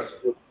 Yes,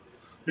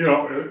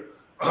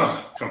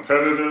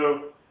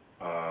 competitive,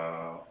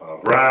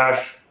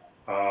 brash.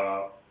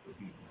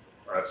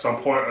 At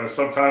some point, and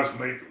sometimes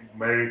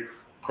may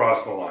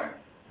cross the line.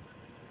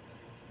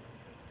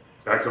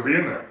 That could be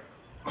in there,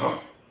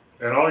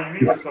 and all you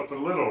need is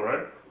something little,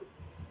 right?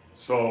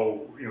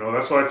 So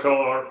that's why I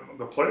tell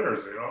the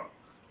players,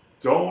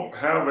 don't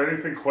have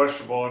anything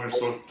questionable on your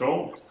social.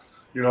 Don't,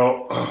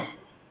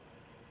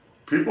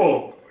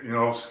 people,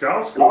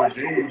 scouts go to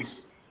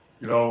games,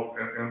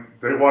 and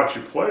they watch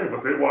you play,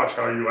 but they watch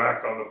how you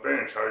act on the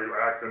bench, how you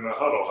act in the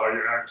huddle, how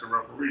you act to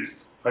referees,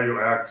 how you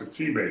act to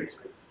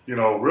teammates.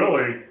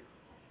 Really,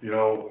 we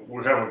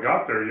haven't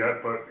got there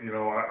yet, but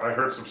I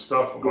heard some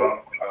stuff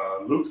about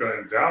Luka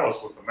in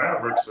Dallas with the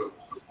Mavericks of,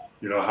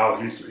 how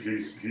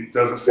he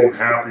doesn't seem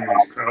happy and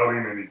he's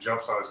pouting and he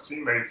jumps on his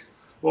teammates.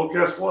 Well,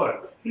 guess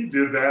what? He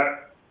did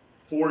that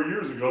 4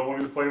 years ago when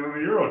he was playing in the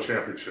Euro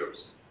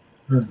Championships.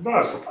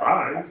 Not a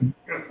surprise.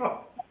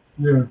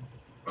 Yeah.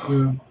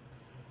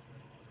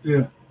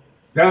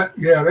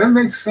 That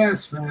makes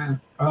sense,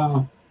 man.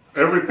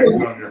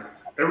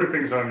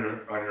 Everything's on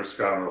your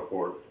scouting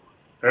report.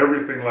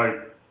 Everything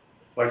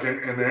like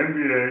in the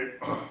NBA,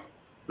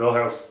 they'll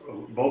have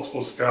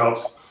multiple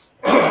scouts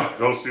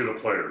go see the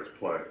players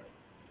play,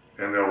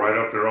 and they'll write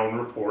up their own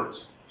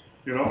reports.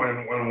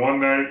 And when one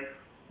night,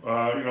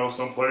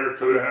 some player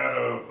could have had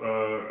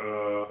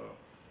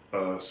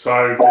a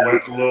side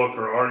look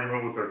or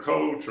argument with their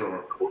coach,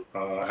 or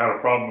had a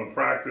problem in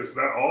practice.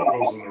 That all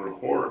goes in the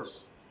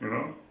reports.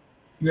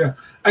 Yeah,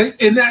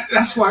 and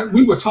that's why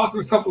we were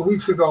talking a couple of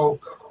weeks ago.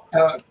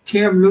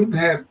 Cam Newton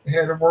had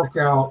a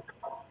workout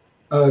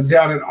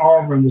down at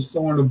Auburn, was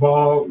throwing the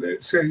ball. They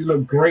said he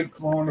looked great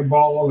throwing the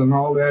ball and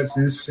all that's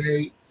in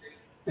shape.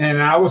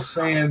 And I was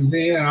saying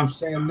then, and I'm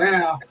saying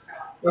now,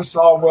 that's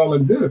all well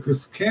and good,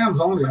 because Cam's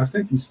only, I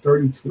think he's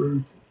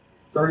 32,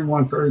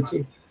 31,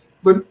 32.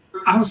 But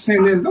I was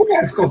saying then,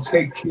 nobody's going to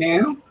take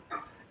Cam.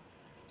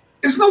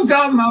 There's no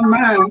doubt in my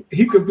mind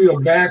he could be a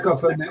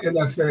backup in the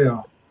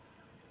NFL.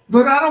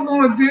 But I don't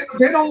want to.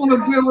 They don't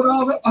want to deal with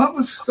all the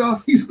other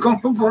stuff he's going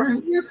to bring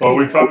with him.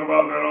 We talk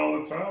about that all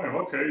the time.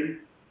 Okay,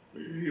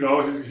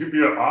 he'd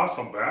be an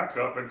awesome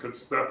backup and could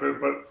step in,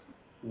 but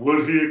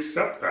would he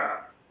accept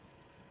that?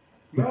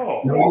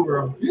 No.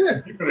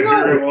 Yeah. You're going to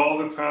hear him all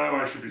the time.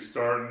 I should be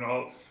starting.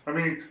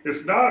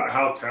 It's not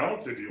how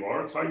talented you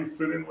are; it's how you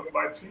fit in with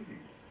my team.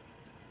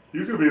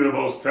 You could be the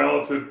most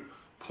talented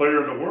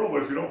player in the world,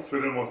 but if you don't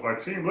fit in with my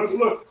team, let's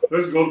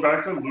go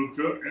back to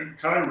Luka and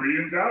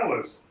Kyrie in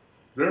Dallas.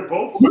 They're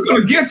both. We're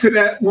going to get to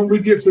that when we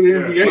get to the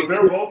NBA. But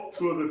they're both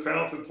two of the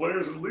talented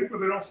players in the league, but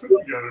they don't fit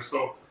together.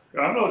 So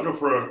I'm not looking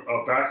for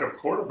a backup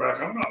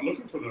quarterback. I'm not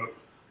looking for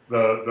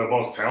the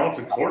most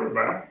talented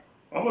quarterback.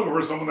 I'm looking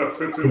for someone that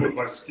fits in with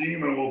my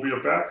scheme and will be a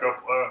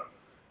backup.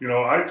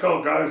 I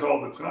tell guys all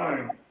the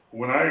time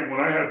when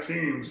I had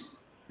teams,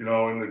 in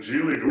the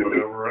G League or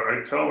whatever,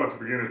 I tell them at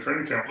the beginning of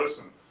training camp,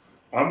 listen,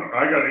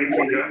 I got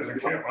 18 guys in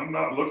camp. I'm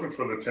not looking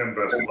for the 10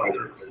 best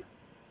players.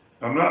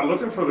 I'm not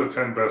looking for the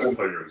 10 best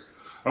players.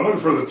 I'm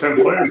looking for the 10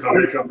 players that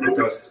make up the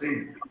best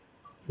team.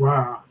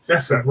 Wow,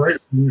 that's a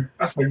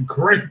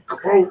great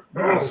quote.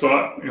 Yeah, so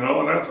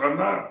I'm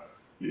not.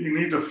 You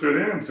need to fit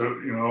into,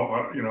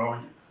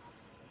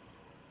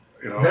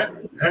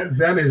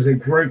 That is a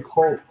great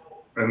quote.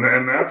 And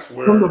that's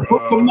where from the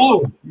book of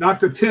Mo, not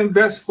the 10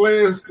 best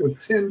players, but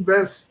 10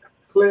 best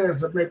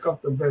players that make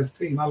up the best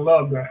team. I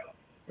love that.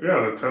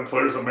 Yeah, the 10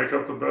 players that make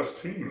up the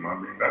best team.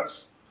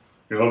 That's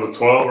the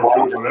 12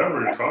 or 15,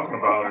 whatever you're talking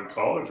about in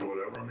college or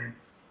whatever.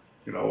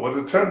 With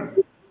the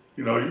 10,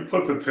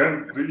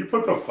 you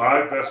put the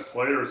 5 best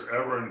players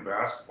ever in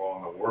basketball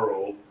in the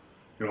world,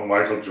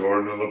 Michael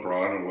Jordan and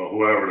LeBron and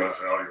whoever the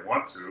hell you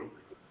want to,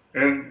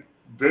 and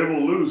they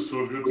will lose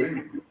to a good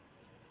team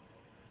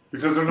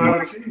because they're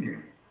not a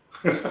team.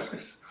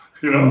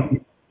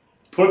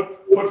 Put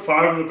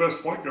 5 of the best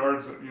point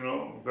guards, that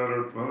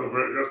are the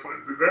very best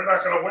players. They're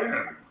not going to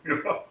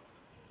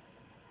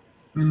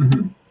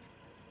win.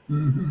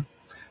 Mm-hmm.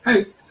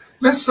 Hey,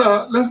 let's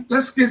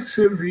get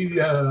to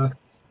the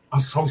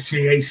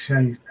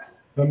association,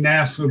 the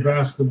National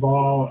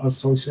Basketball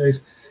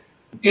Association,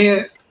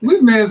 and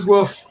we may as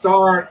well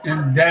start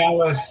in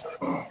Dallas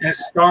and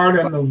start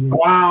in the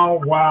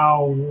wild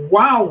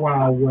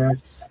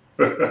west.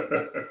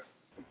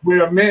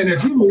 Where, man,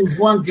 if you lose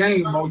one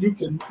game, you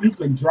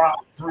can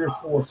drop 3 or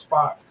 4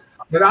 spots.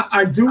 But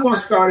I do want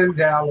to start in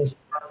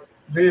Dallas.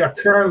 They are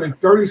currently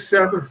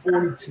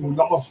 37-42.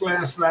 Lost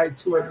last night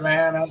to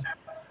Atlanta.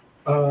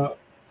 Uh,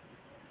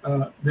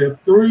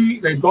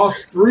 they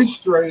lost 3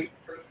 straight,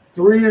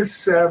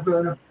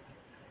 3-7.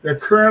 They're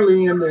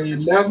currently in the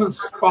 11th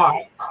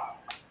spot,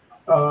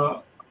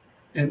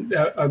 and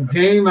a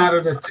game out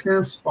of the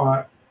 10th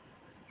spot.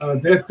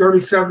 They're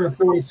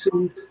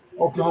 37-42.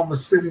 Oklahoma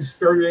City's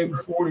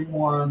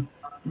 38-41.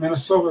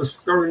 Minnesota's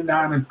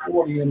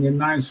 39-40 in the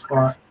 9th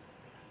spot.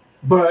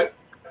 But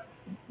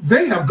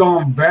they have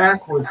gone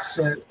backwards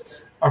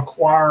since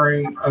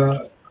acquiring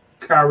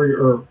Kyrie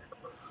Irving.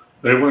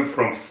 They went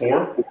from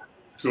 4th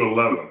to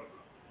 11th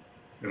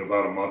in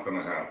about a month and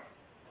a half.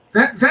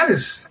 That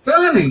is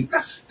stunning.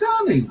 That's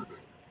stunning.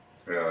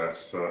 Yeah,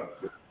 that's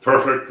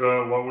perfect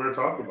what we were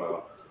talking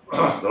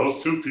about.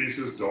 Those two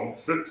pieces don't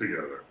fit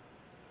together.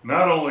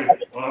 Not only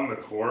on the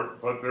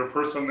court, but their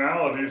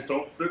personalities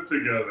don't fit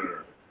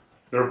together.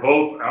 They're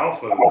both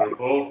alphas. They're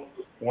both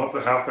want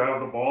to have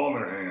the ball in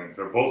their hands.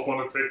 They both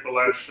want to take the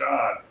last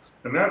shot.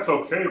 And that's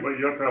okay, but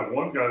you have to have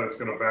one guy that's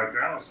going to back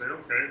down and say,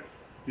 okay,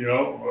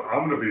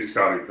 I'm going to be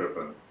Scottie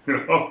Pippen,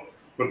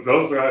 But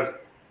those guys,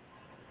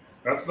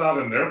 that's not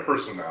in their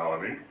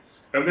personality.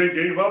 And they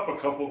gave up a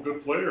couple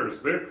good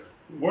players.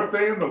 Weren't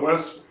they in the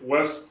West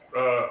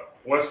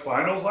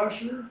Finals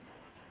last year?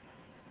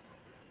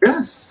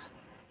 Yes.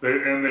 They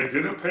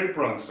didn't pay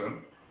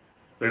Brunson.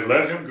 They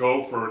let him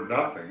go for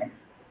nothing.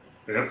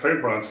 They didn't pay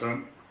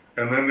Brunson.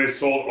 And then they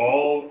sold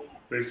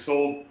 3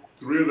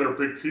 of their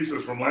big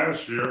pieces from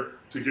last year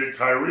to get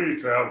Kyrie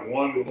to have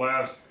one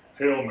last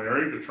Hail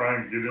Mary to try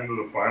and get into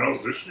the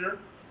finals this year.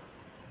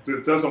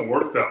 It doesn't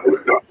work that way.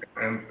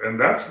 And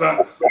that's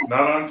not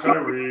on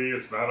Kyrie,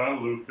 it's not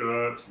on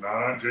Luka, it's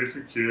not on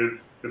Jason Kidd,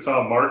 it's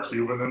on Mark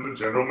Cuban and the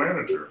general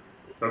manager.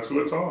 That's who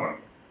it's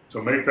on.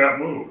 To make that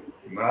move.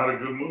 Not a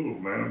good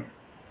move, man.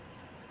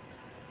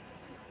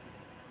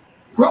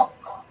 Well,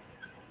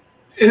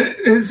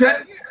 is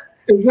that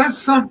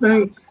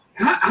something?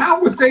 How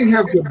would they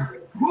have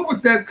what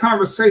would that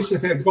conversation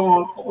have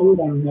gone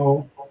on,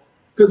 though?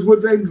 Because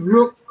would they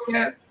look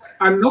at?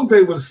 I know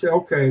they would say,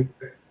 okay,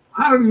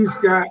 how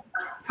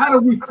do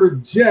we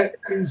project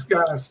these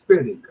guys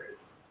fitting?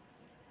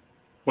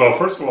 Well,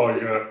 first of all,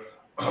 you got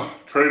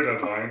trade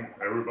deadline.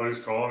 Everybody's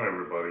calling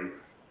everybody.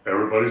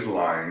 Everybody's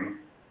lying.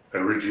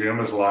 Every GM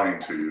is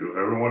lying to you.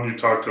 Everyone you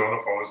talk to on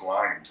the phone is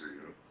lying to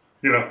you.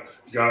 You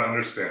got to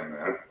understand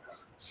that.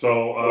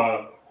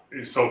 So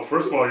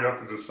first of all, you have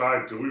to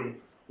decide: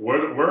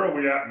 where are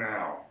we at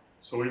now?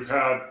 So we've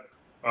had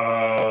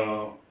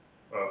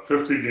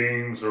 50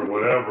 games or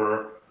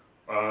whatever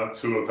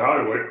to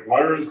evaluate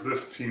where is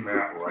this team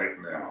at right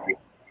now.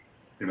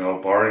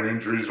 Barring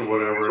injuries or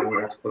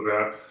whatever, for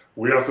that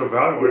we have to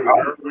evaluate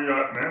where are we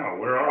at now.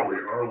 Where are we?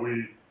 Are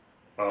we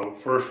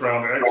first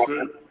round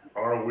exit?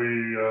 Are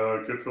we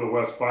get to the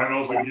West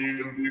Finals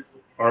again?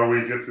 Are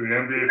we get to the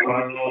NBA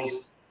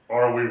Finals?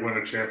 Or we win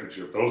a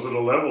championship? Those are the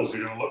levels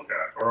you're going to look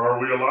at. Or are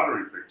we a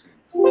lottery pick team?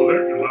 So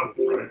there's your levels,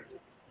 right?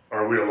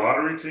 Are we a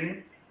lottery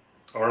team?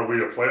 Are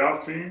we a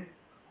playoff team?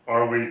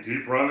 Are we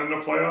deep run in the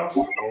playoffs?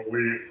 Are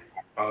we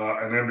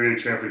an NBA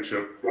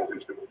championship?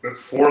 That's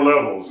 4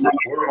 levels.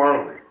 Where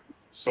are we?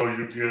 So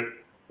you get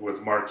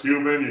with Mark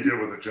Cuban, you get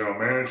with the general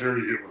manager,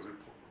 you get with the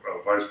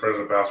vice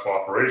president of basketball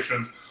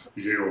operations,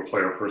 you get with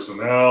player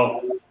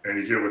personnel, and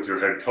you get with your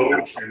head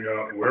coach. And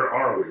where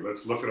are we?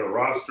 Let's look at our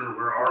roster.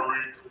 Where are we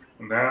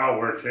now?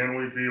 Where can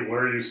we be?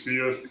 Where do you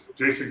see us?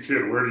 Jason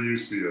Kidd, where do you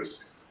see us?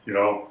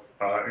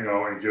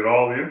 And get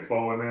all the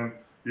info, and then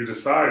you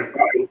decide,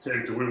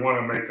 okay, do we want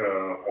to make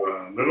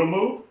a little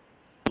move,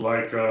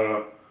 like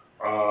the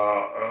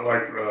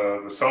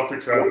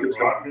Celtics had with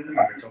Rodman and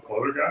a couple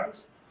other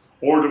guys,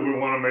 or do we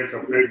want to make a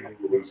big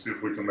move and see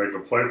if we can make a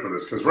play for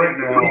this? Because right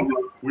now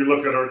we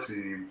look at our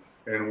team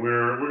and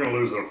we're going to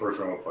lose in the first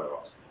round of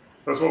playoffs.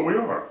 That's what we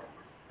are,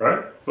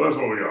 right? So that's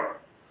what we are.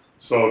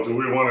 So do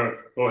we want to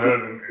go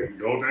ahead and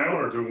go down,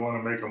 or do we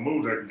want to make a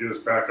move that can get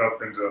us back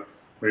up into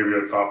maybe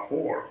a top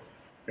 4?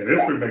 And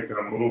if we make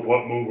that move,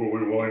 what move are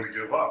we willing to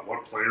give up?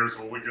 What players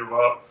will we give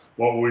up?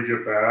 What will we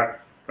get back?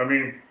 I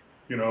mean,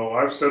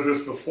 I've said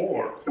this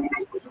before.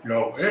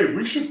 Hey,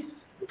 we should.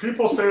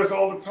 People say this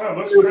all the time.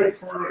 Let's trade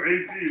for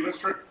AD. Let's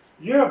trade.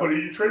 Yeah, but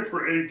you trade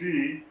for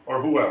AD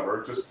or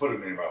whoever. Just put a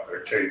name out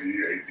there,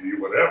 KD, AD,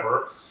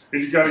 whatever.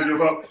 And you got to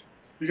give up.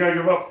 You got to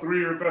give up 3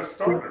 of your best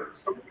starters.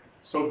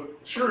 So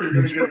sure, you're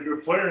going to get a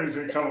good player and he's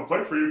going to come and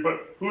play for you.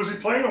 But who's he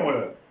playing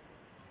with?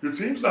 Your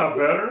team's not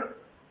better.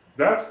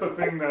 That's the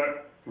thing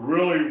that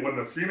really, when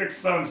the Phoenix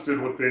Suns did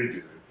what they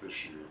did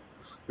this year,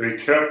 they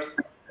kept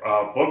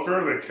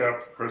Booker, they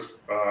kept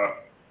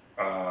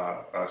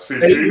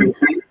CP,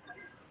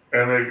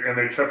 and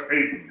they kept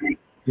Ayton.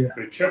 Yeah.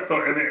 They kept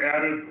and they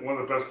added one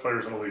of the best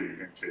players in the league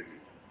in KD.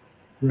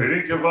 Yeah. They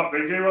didn't give up.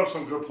 They gave up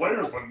some good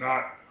players, but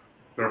not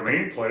their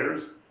main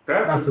players.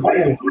 That's a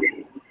great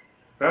move.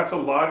 That's a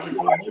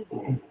logical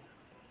move.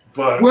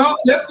 But well,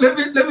 let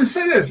me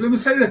say this. Let me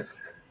say that.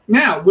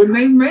 Now, when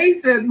they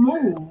made that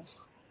move,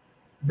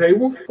 they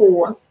were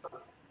fourth,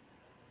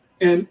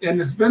 and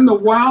it's been the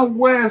Wild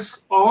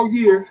West all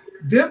year.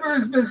 Denver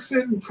has been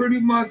sitting pretty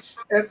much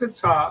at the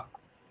top.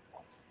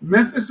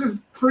 Memphis has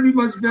pretty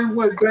much been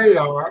what they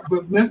are,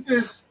 but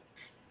Memphis,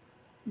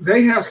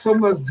 they have so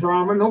much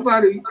drama.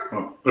 Nobody.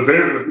 But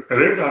they've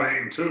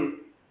done 8-2.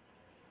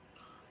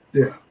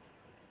 Yeah.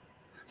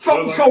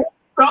 So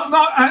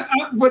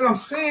but I'm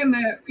saying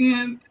that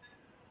in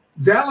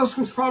Dallas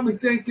was probably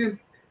thinking,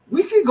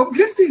 we can go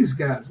get these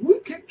guys. We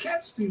can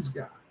catch these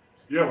guys.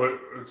 Yeah, but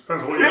it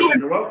depends on what you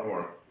give up for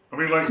them. I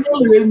mean, like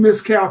clearly they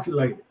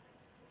miscalculated.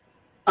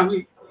 I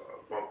mean,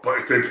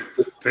 but they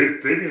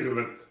didn't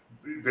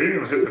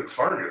even hit the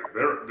target.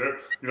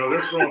 They're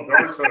throwing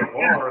darts at a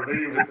bar and they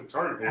didn't hit the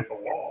target. They hit the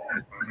wall.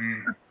 I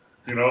mean,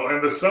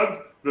 and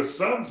the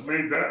Suns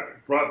made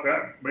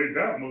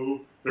that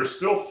move. They're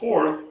still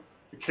fourth.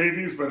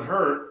 KD's been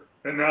hurt,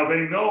 and now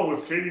they know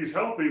if KD's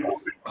healthy,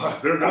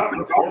 they're not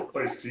the fourth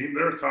place team.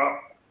 They're top.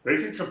 They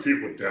can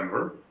compete with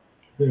Denver.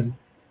 Yeah.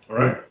 All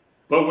right. Yeah.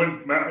 But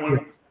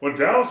when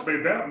Dallas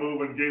made that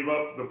move and gave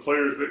up the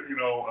players that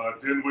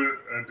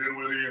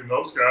Dinwiddie and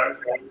those guys,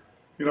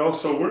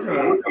 so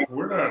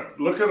we're not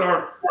look at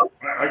our.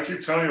 I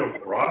keep telling you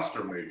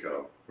roster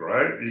makeup,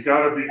 right? You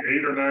got to be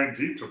 8 or 9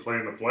 deep to play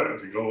in the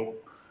playoffs to go,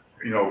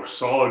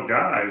 solid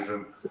guys,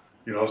 and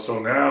so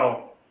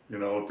now.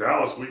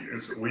 Dallas,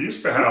 we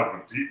used to have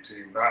a deep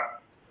team,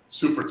 not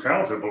super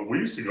talented, but we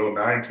used to go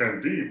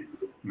 9-10 deep.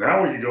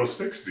 Now we can go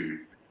 6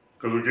 deep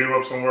because we gave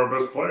up some of our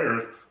best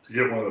players to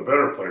get one of the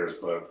better players.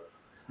 But,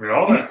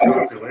 all that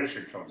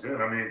calculation comes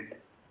in.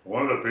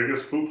 One of the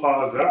biggest faux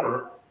pas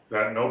ever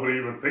that nobody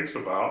even thinks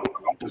about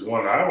is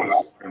one I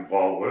was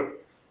involved with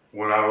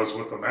when I was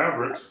with the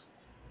Mavericks,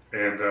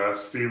 and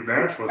Steve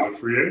Nash was a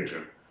free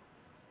agent.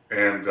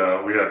 And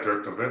we had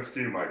Dirk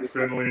Nowitzki, Mike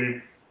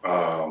Finley,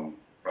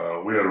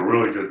 we had a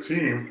really good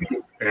team,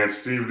 and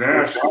Steve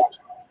Nash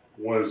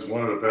was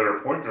one of the better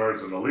point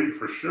guards in the league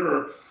for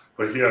sure,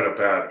 but he had a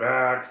bad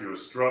back. He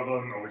was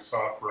struggling, and we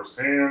saw it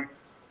firsthand.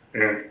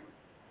 And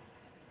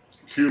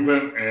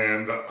Cuban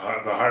and the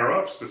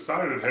higher-ups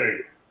decided,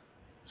 hey,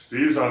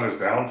 Steve's on his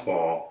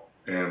downfall,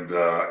 and,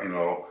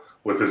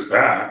 with his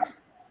back,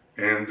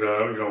 and,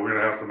 we're going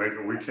to have to make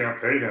it. We can't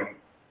pay him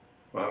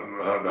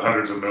the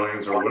hundreds of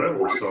millions or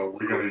whatever, so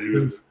we're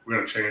going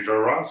to change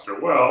our roster.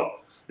 Well,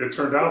 it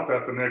turned out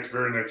that the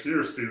very next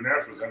year, Steve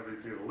Nash was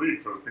MVP of the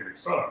league for the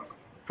Phoenix Suns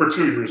for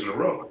 2 years in a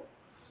row.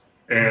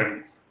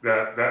 And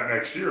that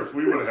next year, if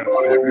we would have had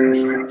Steve Nash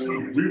on our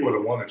team, we would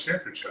have won a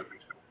championship.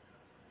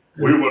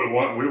 We would have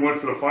won. We went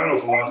to the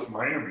finals and lost to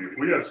Miami. If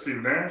we had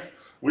Steve Nash,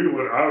 I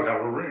would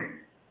have a ring.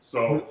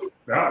 So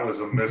that was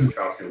a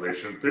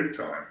miscalculation, big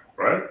time,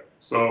 right?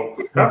 So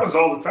it happens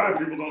all the time.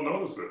 People don't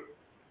notice it.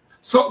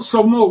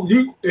 So Mo,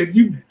 you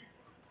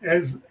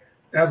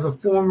as a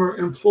former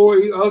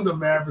employee of the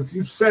Mavericks,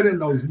 you've said in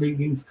those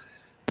meetings,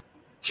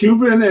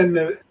 Cuban and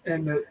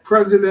the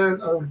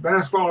president of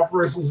basketball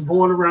operations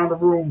going around the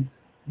room,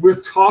 we're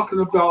talking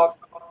about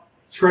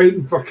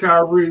trading for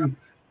Kyrie.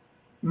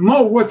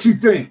 Mo, what you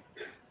think?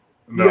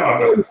 No,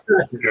 I'm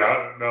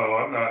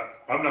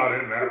not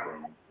in that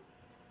room.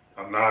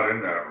 I'm not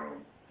in that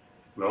room.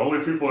 The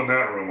only people in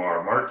that room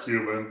are Mark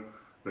Cuban,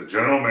 the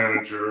general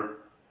manager,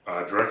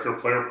 director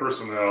of player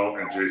personnel,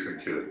 and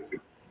Jason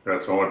Kidd.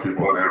 That's the only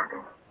people in that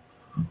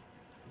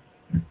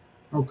room.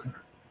 Okay.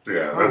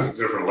 Yeah, that's a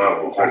different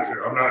level.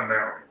 I'm not in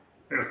that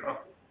room.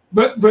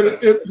 But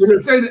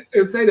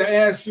if they'd have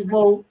asked you,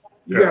 Mo,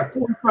 you got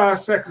 45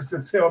 seconds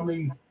to tell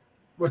me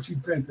what you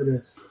think of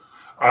this.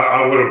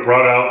 I would have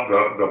brought out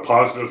the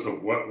positives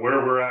of where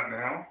we're at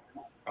now,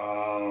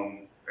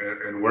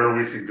 and where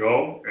we can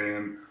go,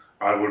 and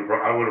I would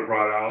have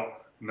brought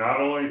out not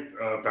only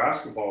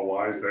basketball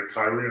wise that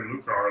Kyrie and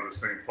Luka are the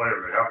same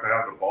player. They have to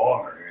have the ball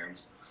in their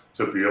hands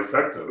to be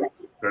effective.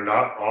 They're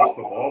not off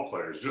the ball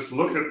players. Just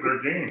look at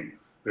their game.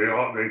 They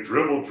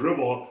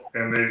dribble,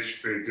 and they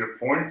get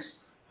points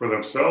for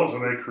themselves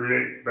and they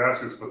create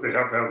baskets, but they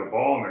have to have the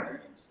ball in their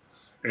hands.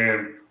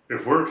 And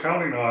if we're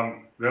counting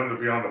on them to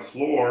be on the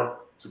floor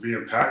to be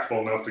impactful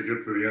enough to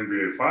get to the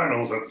NBA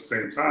Finals at the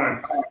same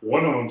time,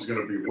 one of them is going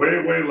to be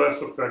way, way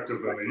less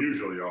effective than they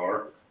usually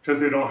are because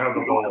they don't have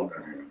the ball in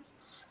their hands.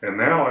 And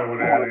now I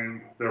would add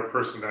in their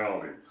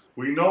personality.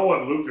 We know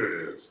what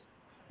Luka is.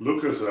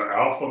 Luka's an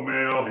alpha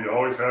male. He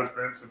always has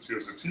been since he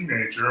was a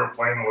teenager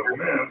playing with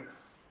men,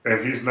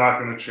 and he's not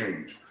going to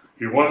change.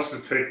 He wants to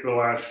take the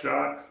last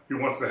shot. He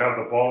wants to have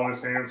the ball in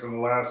his hands in the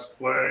last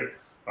play.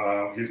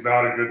 He's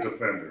not a good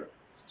defender.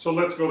 So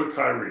let's go to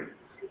Kyrie.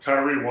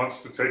 Kyrie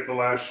wants to take the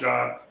last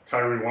shot.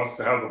 Kyrie wants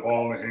to have the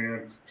ball in the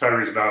hand.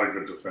 Kyrie's not a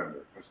good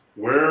defender.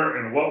 Where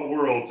in what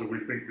world do we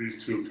think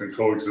these two can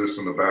coexist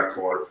in the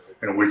backcourt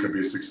and we can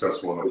be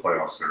successful in the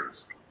playoff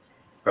series?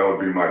 That would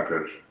be my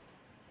pitch.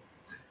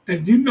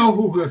 And you know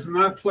who has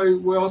not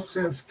played well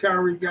since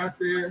Kyrie got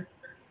there?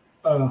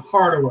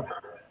 Hardaway.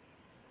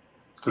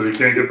 Because he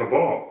can't get the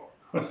ball.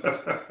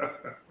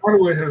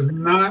 Hardaway has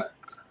not.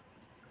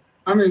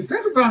 I mean,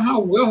 think about how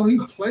well he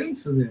played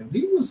for them.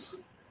 He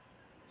was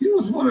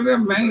one of their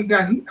main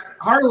guys.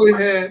 Hardaway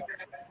had,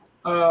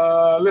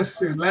 let's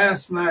see,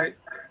 last night,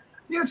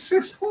 he had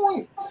 6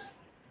 points.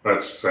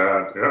 That's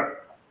sad, yeah.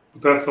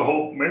 But that's the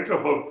whole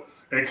makeup of,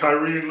 and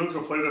Kyrie and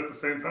Luka played at the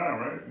same time,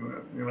 right?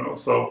 You know,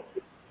 so,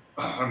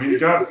 I mean, you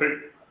got to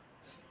take,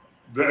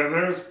 and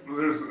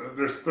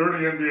there's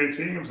 30 NBA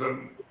teams,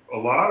 and a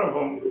lot of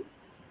them,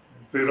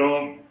 they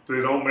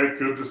don't make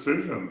good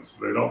decisions.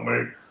 They don't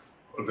want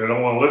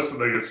to listen.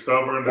 They get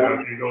stubborn. They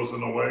have egos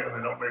in the way, and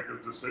they don't make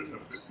good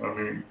decisions. I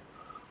mean,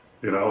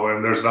 you know,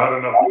 and there's not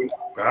enough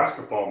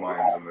basketball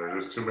minds in there.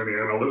 There's too many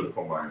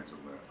analytical minds in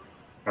there.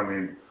 I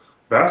mean,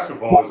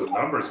 basketball is a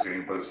numbers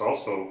game, but it's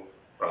also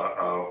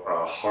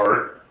a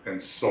heart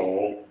and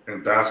soul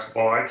and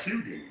basketball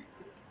IQ game.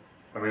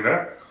 I mean,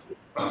 that,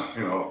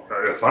 you know,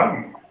 if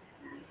I'm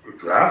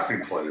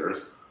drafting players,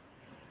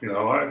 you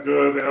know,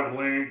 good, they have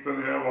length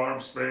and they have arm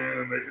span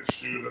and they can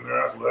shoot and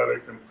they're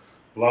athletic and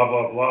blah,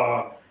 blah,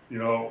 blah. You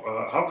know,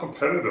 how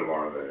competitive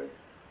are they?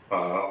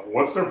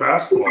 What's their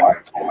basketball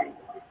IQ?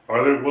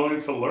 Are they willing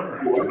to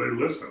learn? Do they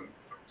listen?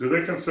 Do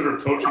they consider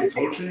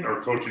coaching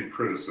or coaching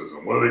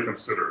criticism? What do they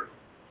consider?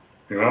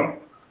 You know,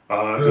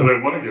 do they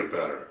want to get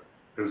better?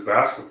 Is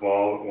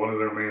basketball one of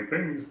their main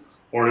things,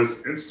 or is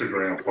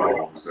Instagram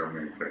followers their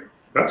main thing?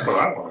 That's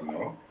what I want to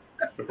know.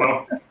 If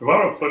I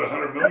don't put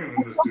 $100 million in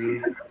this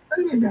dude,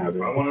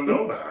 I want to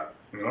know that.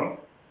 You know,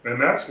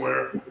 and that's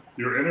where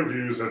your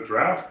interviews at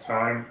draft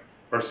time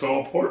are so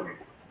important.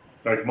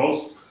 Like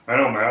I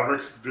know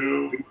Mavericks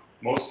do.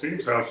 Most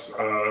teams have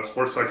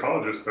sports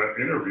psychologists that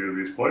interview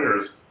these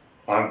players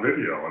on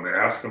video, and they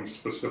ask them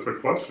specific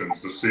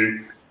questions to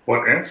see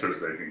what answers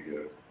they can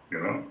give. You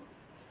know,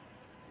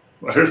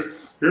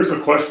 here's a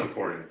question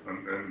for you,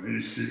 and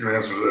you can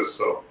answer this.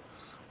 So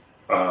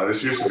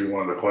this used to be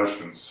one of the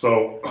questions.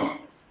 So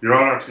you're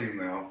on our team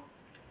now,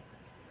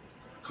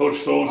 Coach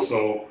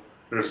So-and-so.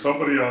 There's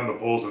somebody on the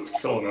Bulls that's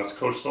killing us.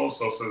 Coach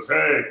So-and-so says,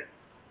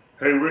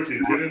 "Hey, Ricky,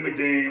 get in the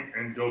game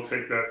and go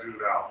take that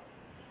dude out."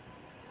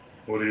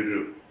 What do you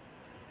do?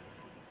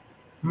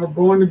 I'm going to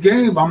go in the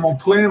game. I'm going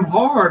to play him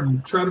hard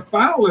and try to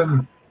foul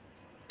him.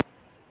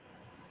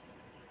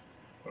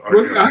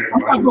 I'm not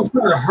going to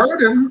try to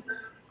hurt him.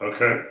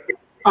 Okay.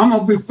 I'm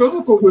going to be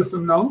physical with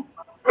him, though.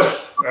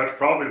 That's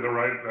probably the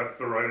right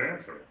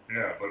answer.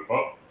 Yeah,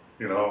 but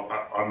you know,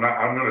 I'm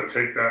going to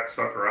take that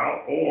sucker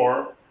out,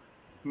 or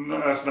no,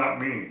 that's not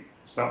me.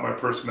 It's not my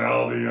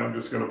personality. I'm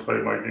just going to play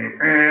my game.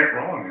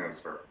 Wrong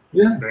answer.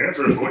 Yeah. The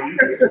answer is what you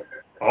did.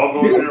 I'll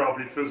go in there. I'll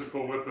be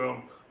physical with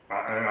them.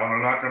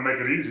 I'm not going to make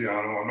it easy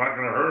on him. I'm not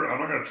going to hurt him. I'm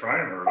not going to try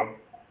and hurt him.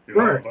 You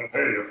know? Right. But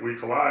hey, if we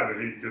collide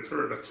and he gets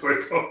hurt, that's the way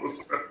it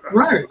goes.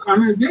 Right. I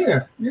mean,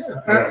 yeah.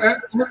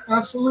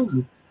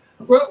 Absolutely.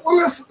 Well,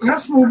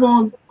 let's move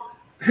on.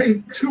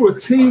 Hey, to a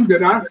team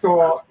that I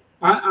thought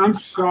I'm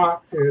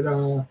shocked at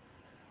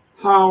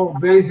how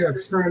they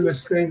have turned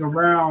this thing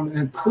around,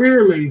 and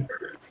clearly,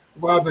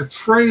 while the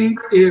trade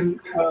in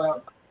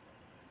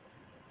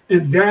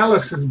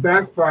Dallas has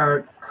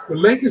backfired, the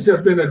Lakers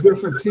have been a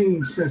different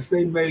team since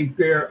they made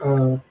their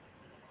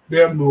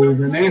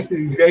move. And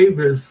Anthony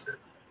Davis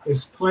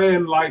is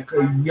playing like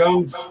a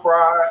young,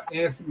 spry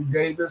Anthony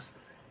Davis,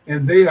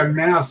 and they are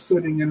now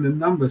sitting in the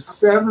number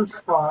 7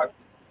 spot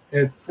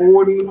at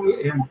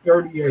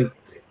 40-38.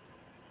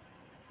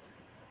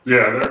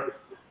 Yeah,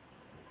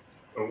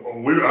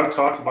 I've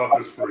talked about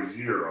this for a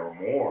year or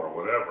more or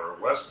whatever.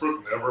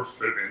 Westbrook never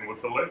fit in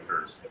with the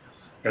Lakers.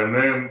 And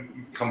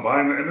then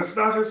combine, and it's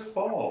not his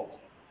fault.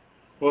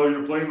 Well,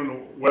 you're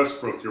blaming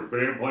Westbrook. You're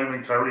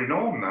blaming Kyrie.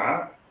 No, I'm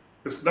not.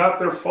 It's not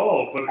their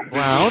fault, but it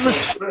doesn't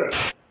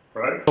fit,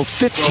 right? So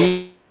 15 so,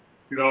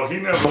 you know, he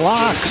never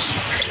blocks.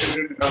 He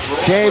didn't have role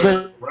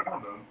players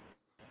around him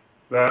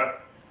that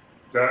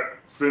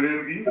fit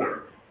in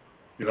either.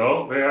 You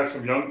know, they had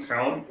some young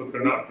talent, but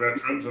they're not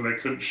veterans and they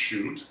couldn't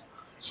shoot.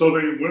 So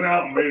they went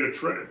out and made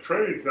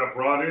trades that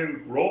brought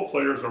in role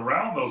players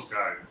around those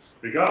guys.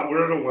 They got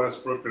rid of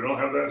Westbrook. They don't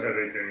have that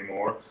headache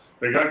anymore.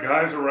 They got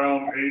guys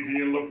around AD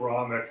and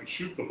LeBron that can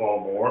shoot the ball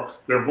more.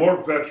 They're more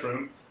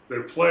veteran. They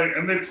play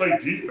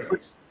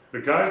defense. The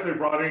guys they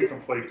brought in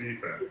can play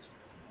defense,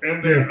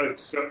 and they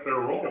accept their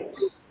roles.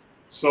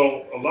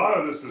 So a lot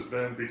of this has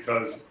been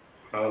because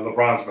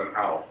LeBron's been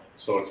out,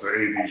 so it's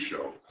the AD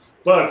show.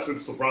 But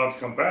since LeBron's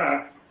come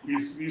back,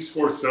 he's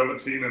scored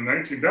 17 and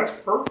 19. That's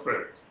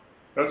perfect.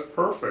 That's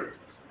perfect.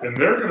 And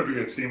they're going to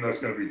be a team that's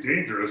going to be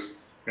dangerous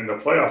in the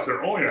playoffs.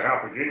 They're only a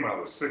half a game out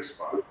of the 6th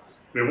spot.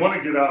 They want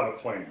to get out of the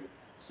plane.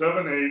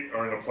 7-8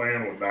 are in a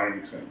plane with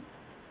 9-10.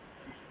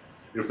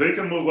 If they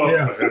can move up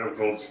ahead of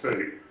Golden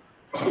State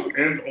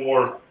and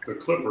or the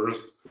Clippers,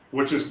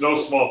 which is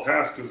no small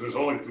task because there's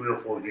only 3 or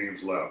 4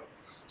 games left.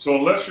 So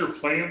unless you're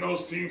playing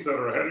those teams that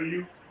are ahead of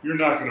you, you're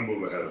not going to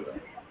move ahead of them.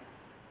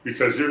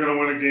 because you're going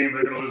to win a game,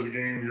 they're going to lose a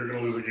game, you're going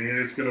to lose a game.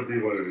 It's going to be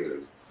what it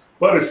is.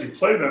 But if you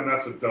play them,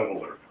 that's a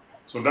doubler.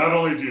 So not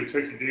only do you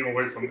take a game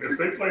away from, if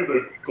they play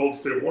the Golden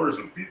State Warriors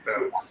and beat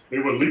them, they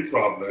would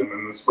leapfrog them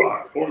in the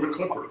spot, or the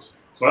Clippers.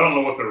 So I don't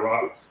know what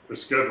their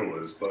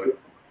schedule is, but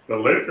the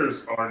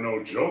Lakers are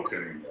no joke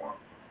anymore.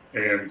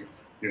 And,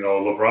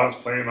 LeBron's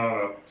playing on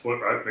a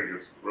foot. I think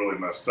it's really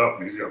messed up,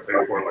 and he's going to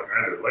pay for it like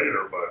I did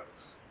later. But,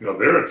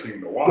 they're a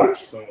team to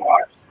watch. So,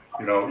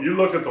 you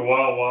look at the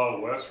Wild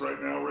Wild West right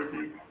now,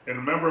 Ricky, and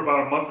remember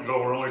about a month ago,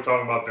 we're only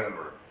talking about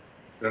Denver.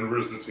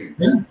 Denver's the team.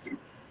 Yeah.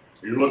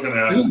 You're looking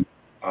at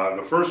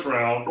the first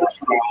round,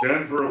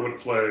 Denver would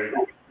play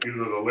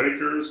either the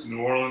Lakers, New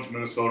Orleans,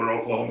 Minnesota, or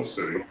Oklahoma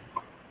City.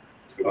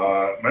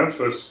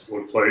 Memphis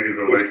would play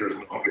either Lakers,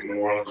 New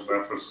Orleans,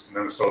 Memphis,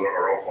 Minnesota,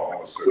 or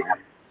Oklahoma City.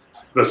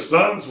 The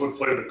Suns would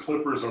play the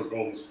Clippers or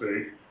Golden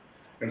State,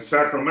 and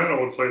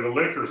Sacramento would play the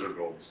Lakers or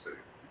Golden State.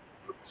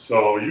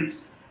 So let's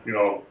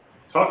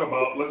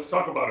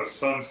talk about a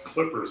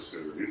Suns-Clippers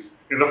series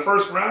in the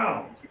first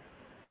round,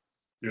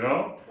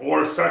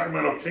 or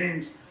Sacramento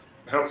Kings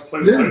have to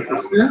play the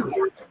Lakers in the first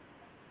round.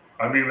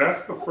 I mean,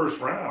 that's the first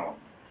round,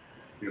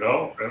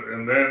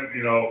 and then,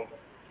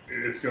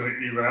 it's going to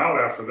even out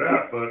after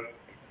that. But,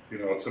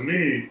 to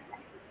me,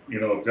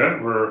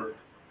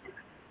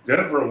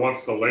 Denver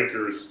wants the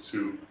Lakers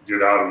to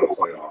get out of the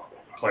playoff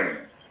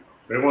play-in.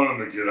 They want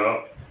them to get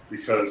up,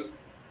 because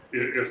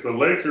if the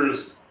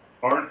Lakers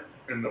aren't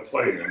in the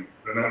play-in,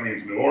 then that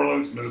means New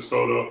Orleans,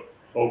 Minnesota,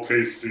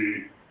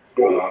 OKC,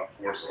 or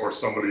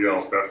somebody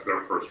else. That's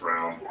their first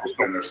round,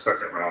 and their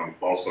second round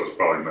also is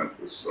probably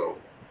Memphis, so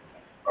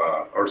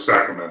or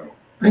Sacramento.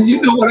 And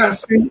you know what I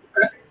see?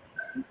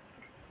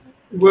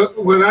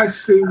 What I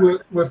see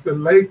with the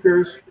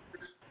Lakers,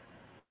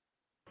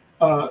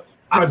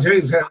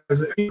 James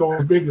has an ego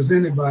as big as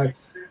anybody,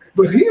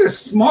 but he is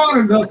smart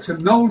enough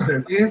to know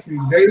that Anthony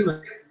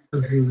Davis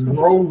is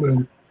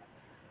rolling,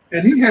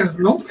 and he has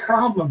no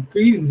problem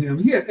feeding him.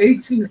 He had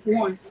 18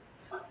 points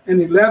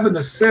and 11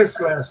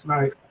 assists last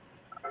night.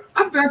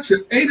 I bet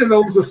you 8 of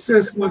those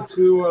assists went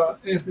to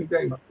Anthony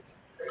Davis.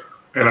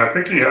 And I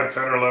think he had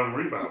 10 or 11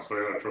 rebounds, so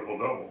he had a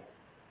triple-double.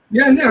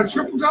 Yeah, he had a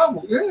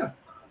triple-double, yeah.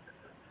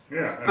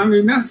 Yeah. I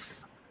mean,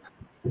 that's...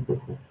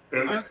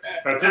 And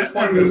at this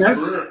point in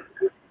his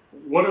career,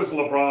 what does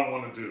LeBron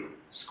want to do?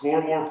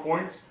 Score more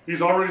points?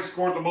 He's already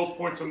scored the most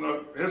points in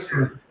the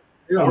history.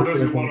 Or does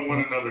he want to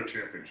win another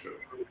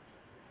championship?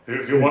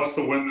 He wants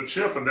to win the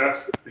chip, and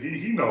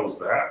he knows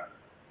that.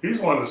 He's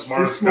one of the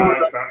smartest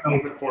guys back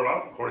on the court,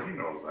 off the court. He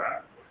knows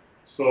that.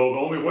 So the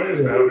only way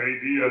is to have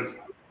AD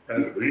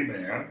as the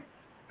man,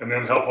 and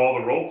then help all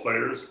the role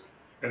players,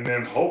 and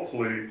then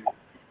hopefully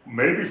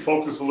maybe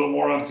focus a little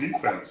more on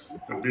defense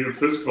and being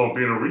physical and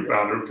being a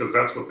rebounder, because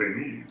that's what they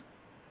need.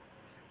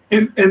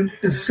 And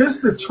since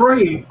the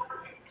trade,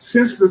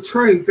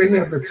 they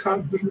have the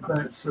top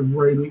defensive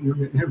rating in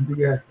the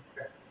NBA.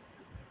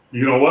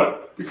 You know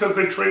what? Because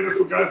they traded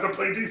for guys that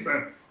play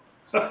defense.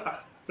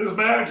 It's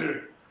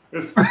magic.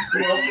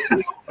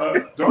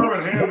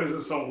 Darvin Ham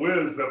isn't some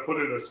whiz that put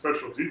in a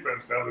special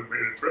defense now that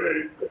made a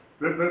trade.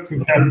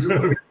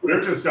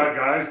 They're just got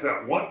guys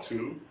that want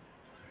to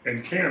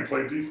and can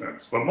play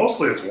defense, but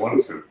mostly it's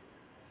want to,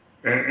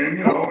 and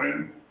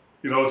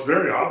it's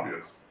very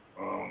obvious.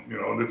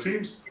 The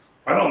teams,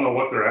 I don't know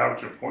what they're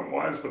averaging point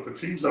wise, but the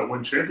teams that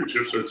win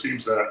championships are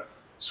teams that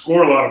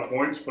score a lot of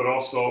points, but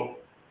also,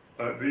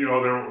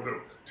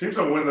 they're teams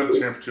that win the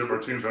championship are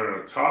teams that are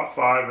in the top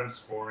 5 in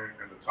scoring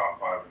and the top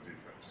 5 in defense.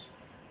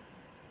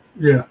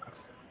 Yeah,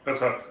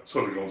 that's how.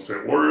 So the Golden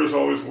State Warriors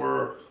always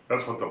were.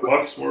 That's what the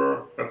Bucks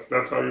were.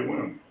 That's how you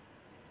win.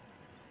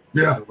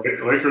 Yeah,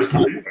 Lakers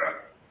can beat that.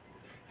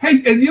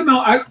 Hey, and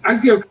I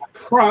give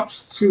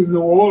props to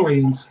New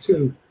Orleans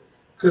too,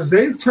 because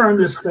they've turned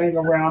this thing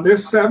around. They're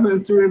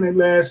 7-3 in their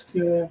last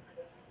 10,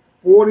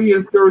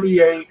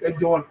 40-38. They're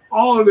doing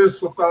all of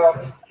this without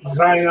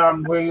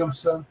Zion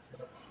Williamson.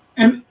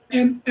 And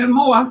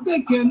Mo, I'm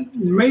thinking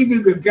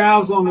maybe the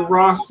guys on the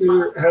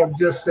roster have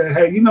just said,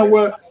 hey, you know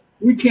what?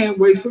 We can't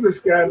wait for this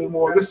guy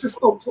anymore. Let's just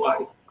go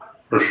play.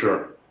 For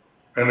sure.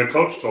 And the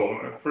coach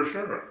told him, for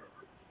sure.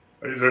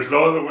 There's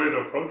no other way to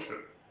approach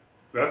it.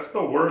 That's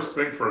the worst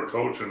thing for a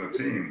coach and a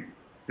team,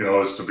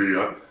 is to be,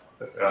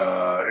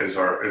 is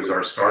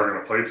our star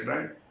going to play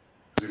tonight?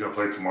 Is he going to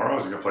play tomorrow?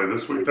 Is he going to play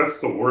this week? That's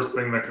the worst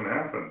thing that can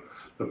happen.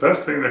 The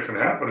best thing that can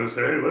happen is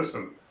say, hey,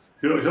 listen,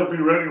 he'll be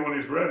ready when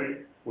he's ready,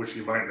 which he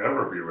might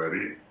never be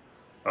ready.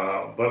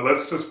 But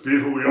let's just be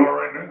who we are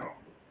right now.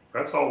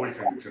 That's all we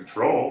can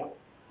control.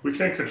 We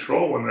can't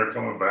control when they're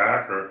coming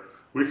back, or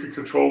we can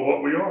control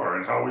what we are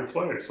and how we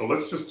play. So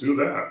let's just do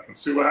that and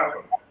see what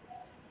happens.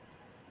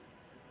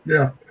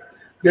 Yeah.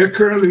 They're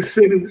currently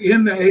sitting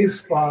in the A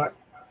spot,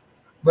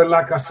 but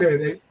like I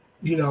said,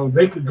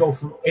 they could go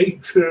from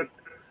 8 to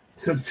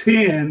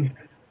 10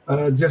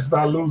 just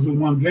by losing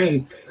one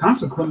game.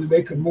 Consequently,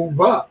 they could move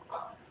up,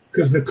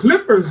 because the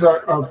Clippers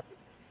are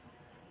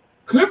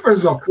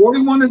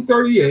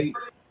 41-38,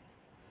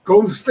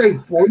 Golden State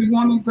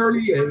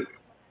 41-38,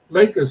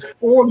 Lakers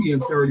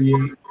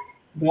 40-38,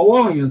 New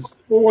Orleans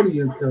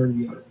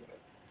 40-38.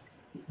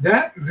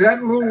 That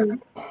little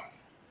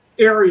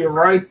area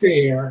right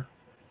there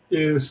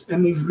is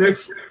in these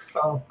next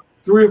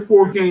 3 or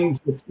 4 games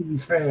the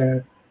teams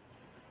had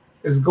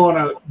is going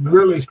to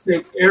really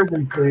shape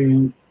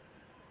everything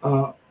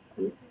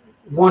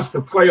once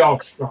the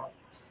playoffs start.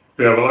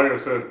 Yeah, but like I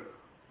said,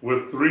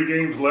 with 3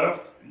 games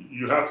left,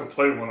 you have to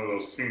play one of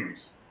those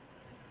teams,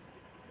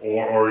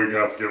 or you're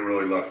going to have to get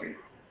really lucky.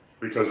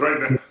 Because right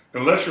now,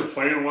 unless you're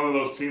playing one of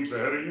those teams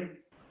ahead of you,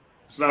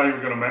 it's not even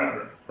going to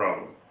matter,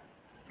 probably.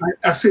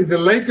 I see the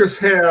Lakers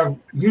have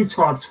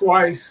Utah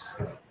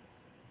twice.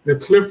 The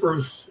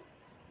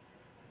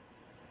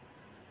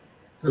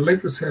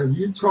Lakers have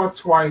Utah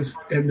twice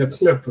and the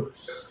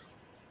Clippers.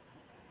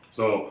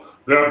 So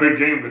that big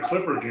game, the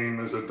Clipper game,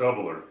 is a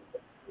doubler.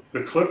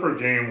 The Clipper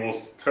game will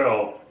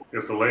tell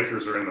if the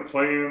Lakers are in the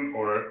play-in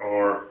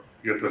or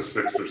get the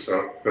 6th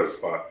or 5th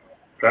spot.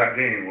 That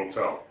game will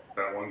tell.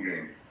 That one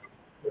game.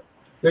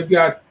 They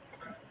got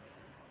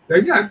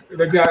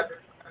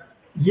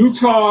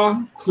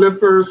Utah,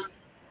 Clippers,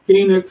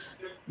 Phoenix,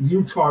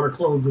 Utah to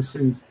close the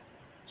season.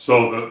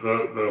 So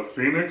the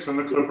Phoenix and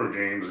the Clipper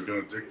games are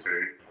going to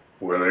dictate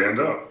where they end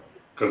up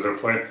because they're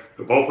playing.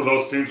 Both of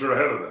those teams are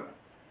ahead of them.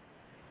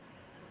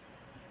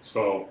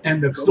 So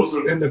and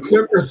the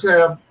Clippers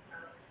have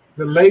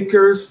the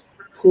Lakers,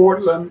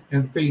 Portland,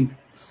 and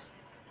Phoenix.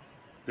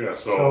 Yeah.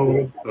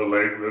 So the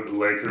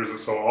Lakers, and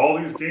so all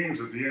these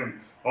games at the end,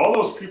 all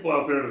those people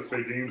out there that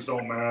say games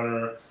don't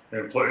matter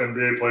and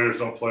NBA players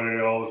don't play,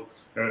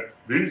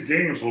 these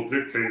games will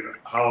dictate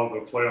how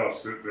their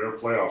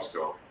playoffs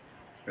go.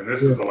 And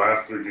this is the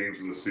last 3 games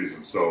of the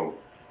season, so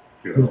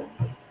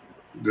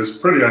this is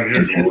pretty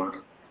unusual.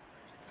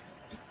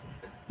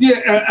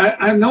 Yeah,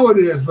 I know it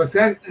is, but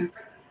that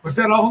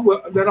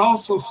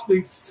also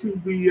speaks to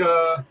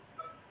the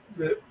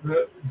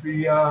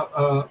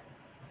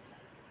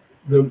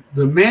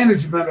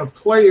management of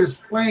players'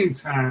 playing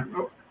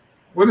time.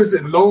 What is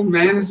it? Load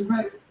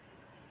management.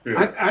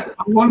 Yeah.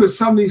 I wonder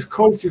some of these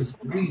coaches,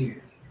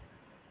 man.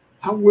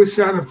 I wish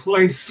I'd have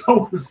played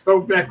so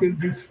back in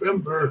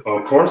December.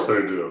 Of course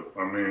they do.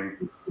 I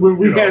mean, when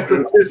we had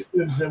the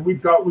Pistons and we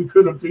thought we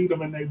could have beat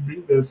them and they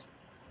beat us.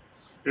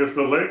 If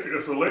the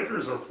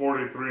Lakers are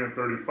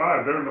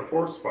 43-35, they're in the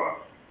 4th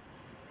spot.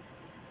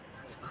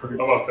 That's crazy.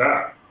 How about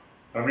that?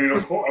 I mean,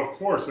 of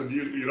course, and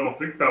you don't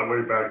think that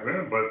way back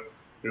then, but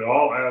it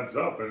all adds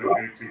up, and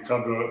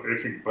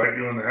it can bite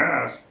you in the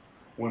ass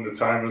when the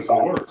time is the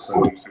worst.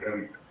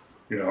 And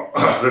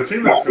the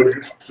team that's going to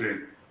be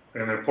interesting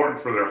and important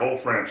for their whole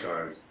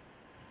franchise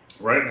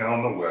right now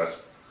in the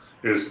West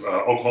is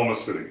Oklahoma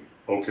City,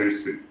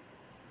 OKC.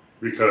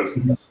 Because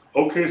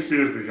OKC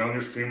is the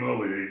youngest team in the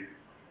league.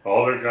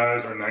 All their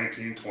guys are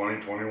 19,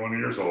 20, 21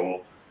 years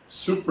old.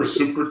 Super,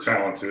 super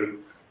talented.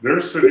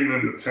 They're sitting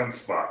in the 10th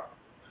spot.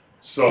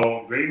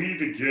 So they need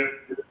to get,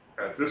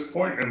 at this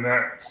point in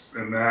that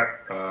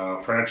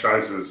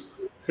franchise's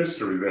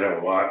history, they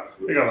have a lot.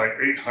 They got like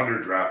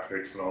 800 draft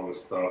picks and all this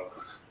stuff.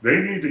 They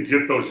need to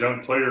get those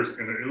young players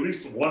in at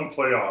least one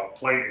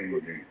play-in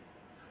game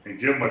and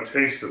give them a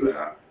taste of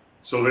that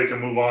so they can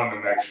move on to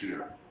next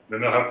year.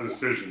 Then they'll have the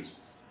decisions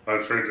how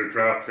to trade their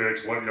draft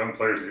picks, what young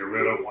players to get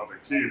rid of, what to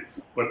keep.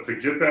 But to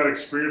get that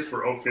experience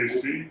for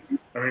OKC,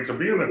 I mean, to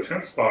be in the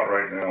 10th spot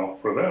right now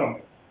for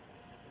them,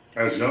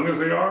 as young as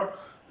they are,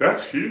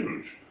 that's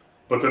huge.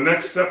 But the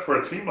next step for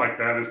a team like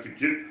that is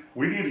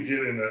we need to get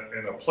in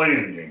a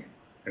play-in game,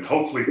 and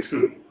hopefully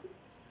 2.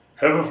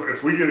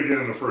 If we get to get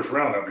in the first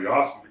round, that'd be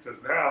awesome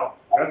because now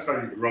that's how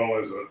you grow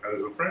as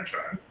a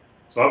franchise.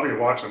 So I'll be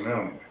watching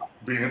them. It'll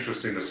be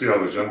interesting to see how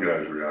those young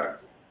guys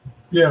react.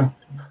 Yeah.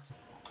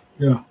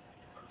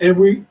 And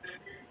we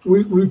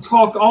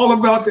talked all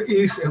about the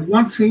East, and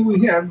one team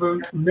we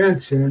haven't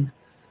mentioned,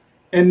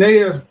 and they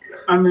have.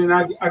 I mean,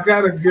 I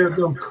got to give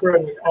them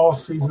credit all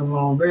season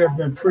long. They have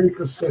been pretty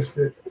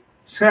consistent.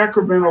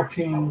 Sacramento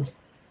Kings,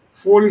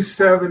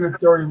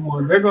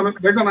 47-31.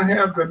 They're gonna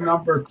have the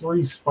number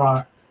 3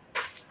 spot.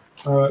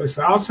 It's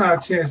an outside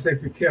chance they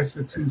could catch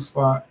the 2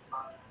 spot.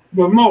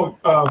 But Mo,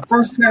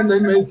 first time they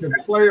made the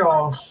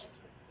playoffs,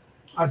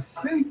 I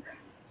think,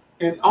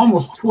 in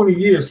almost 20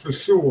 years for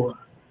sure.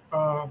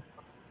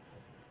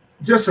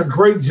 Just a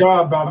great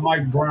job by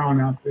Mike Brown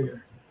out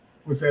there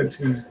with that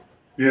team.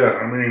 Yeah,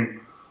 I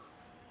mean,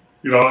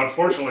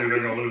 unfortunately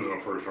they're going to lose in the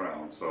first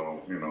round,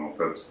 so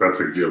that's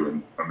a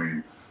given. I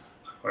mean,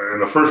 in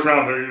the first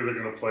round they're either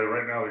going to play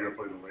right now. They're going to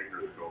play the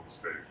Lakers or Golden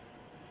State.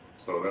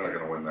 So they're not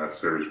going to win that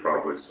series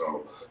probably.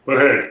 So, but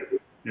hey,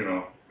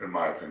 in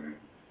my opinion,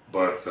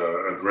 but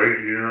a great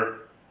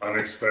year,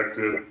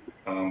 unexpected,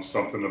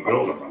 something to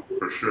build on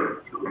for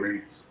sure. I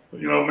mean,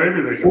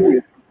 maybe they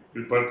can,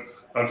 but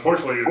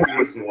unfortunately,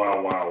 it is the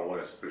Wild Wild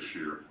West this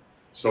year.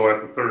 So at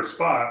the 3rd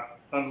spot,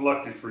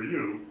 unlucky for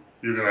you,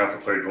 you're going to have to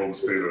play Golden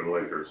State or the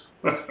Lakers.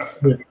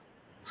 Yeah.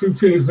 2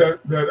 teams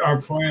that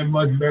are playing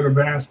much better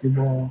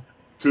basketball.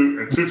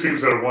 Two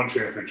teams that have won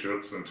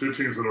championships and 2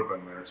 teams that have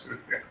been there too.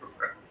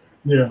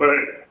 Yeah. But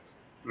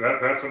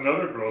that's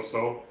another growth.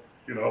 So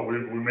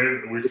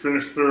we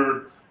finished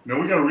third.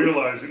 We got to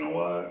realize,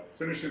 what?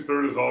 Finishing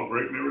third is all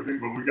great and everything,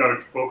 but we got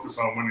to focus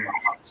on winning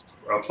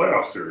a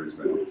playoff series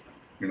now.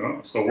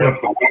 So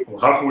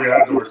how can we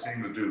add to our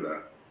team to do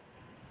that?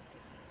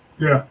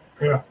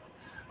 Yeah.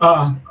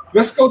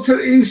 Let's go to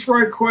the East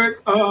right quick.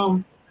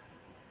 Well,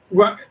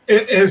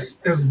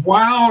 as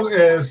wild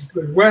as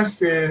the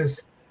West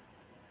is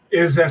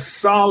as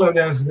solid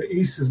as the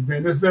East has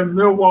been. It's been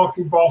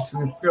Milwaukee,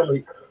 Boston, and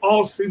Philly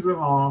all season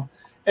long.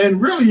 And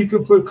really, you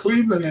could put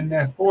Cleveland in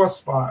that fourth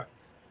spot.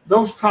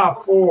 Those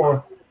top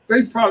four,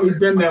 they've probably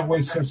been that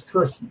way since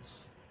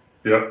Christmas.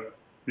 Yep.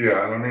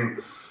 Yeah,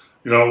 and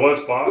it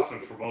was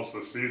Boston for most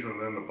of the season.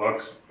 Then the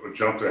Bucks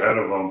jumped ahead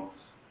of them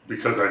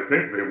because I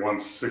think they won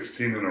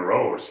 16 in a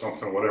row or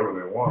something, whatever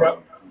they won.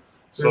 Yep.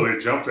 So they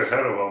jumped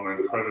ahead of them,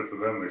 and credit to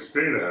them, they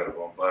stayed ahead of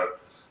them. But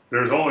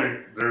there's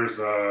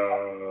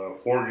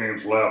 4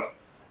 games left,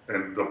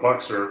 and the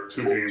Bucks are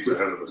 2 games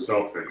ahead of the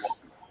Celtics.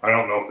 I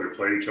don't know if they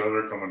play each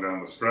other coming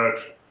down the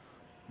stretch,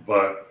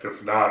 but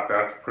if not,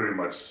 that's pretty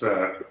much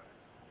set.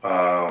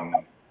 I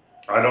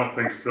don't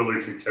think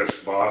Philly can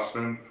catch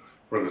Boston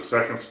for the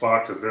second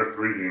spot because they're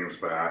 3 games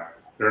back.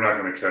 They're not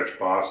going to catch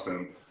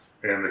Boston.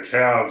 And the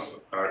Cavs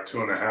are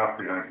 2.5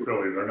 behind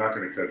Philly. They're not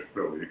going to catch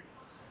Philly.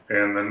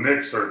 And the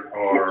Knicks are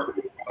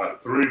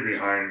 3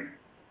 behind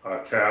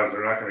Cavs.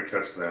 They're not going to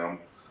catch them.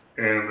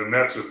 And the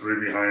Nets are 3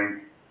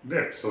 behind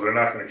Knicks, so they're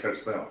not going to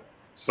catch them.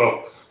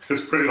 So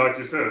it's pretty, like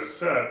you said, it's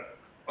set.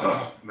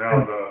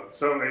 Now the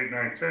 7, 8,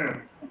 9,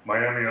 10,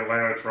 Miami,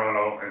 Atlanta,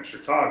 Toronto, and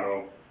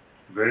Chicago,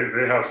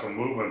 they have some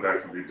movement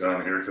that can be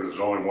done here because there's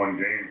only 1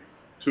 game,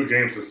 2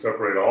 games to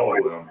separate all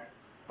of them.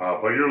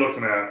 But you're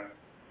looking at,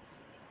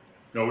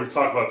 we've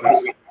talked about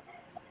this,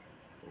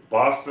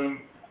 Boston,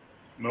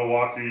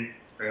 Milwaukee,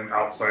 and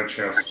outside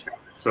chance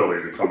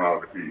Philly to come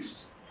out of the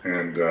East.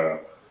 And the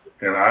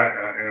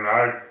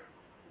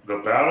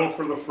battle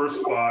for the first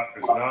spot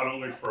is not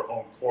only for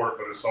home court,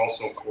 but it's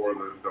also for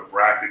the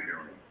bracket you're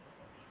in.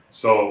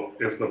 So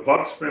if the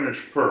Bucks finish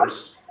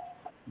first,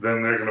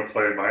 then they're going to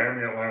play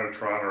Miami, Atlanta,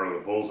 Toronto, or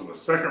the Bulls in the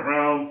second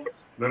round.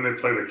 Then they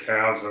play the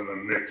Cavs and the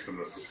Knicks in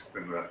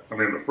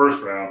the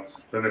first round.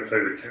 Then they play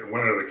the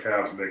winner of the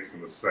Cavs Knicks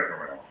in the second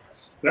round.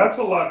 That's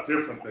a lot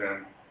different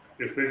than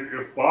if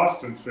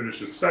Boston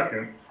finishes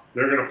second,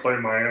 they're going to play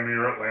Miami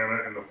or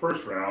Atlanta in the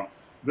first round.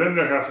 Then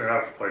they have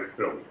to play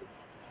Philly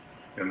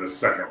in the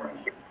second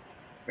round,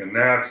 and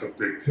that's a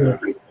big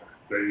test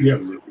that you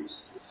can lose.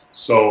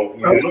 So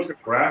when you look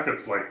at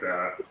brackets like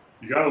that,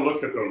 you got to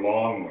look at the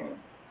long run.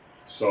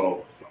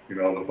 So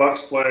the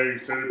Bucks say they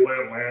play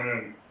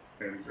Atlanta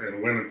and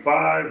win in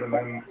 5, and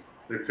then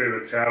they play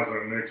the Cavs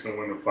and the Knicks and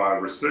win in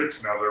 5 or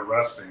 6. Now they're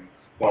resting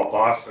while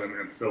Boston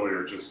and Philly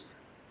are just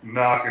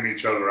knocking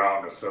each other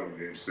out in a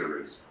 7-game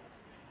series.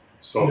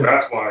 So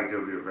that's why I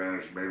give the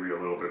advantage maybe a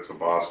little bit to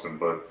Boston.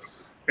 But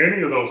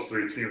any of those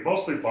 3 teams,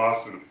 mostly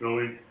Boston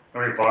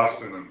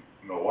and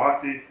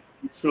Milwaukee,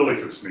 Philly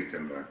could sneak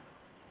in there.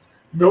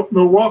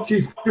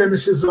 Milwaukee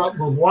finishes up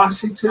with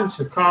Washington,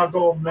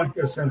 Chicago,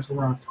 Memphis, and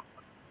Toronto.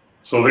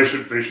 So they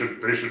should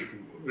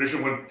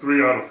win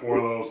 3 out of 4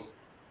 of those,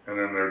 and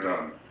then they're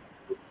done.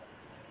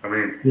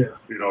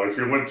 If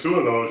you win 2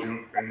 of those,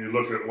 and you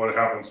look at what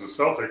happens to the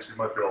Celtics, you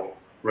might be able to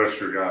rest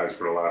your guys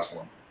for the last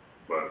one.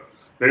 But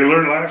they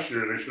learned last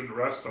year they shouldn't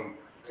rest them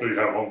until you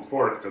have home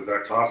court because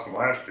that cost them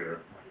last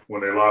year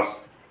when they lost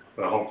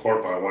the home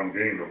court by 1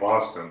 game to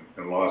Boston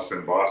and lost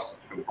in Boston.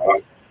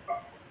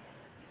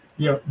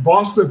 Yeah,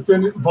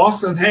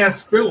 Boston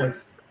has Philly.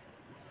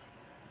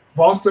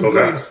 Boston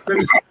plays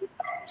Philly.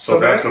 So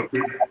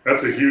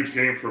that's a huge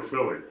game for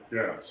Philly.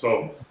 Yeah.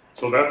 So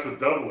that's a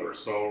doubler.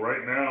 So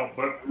right now,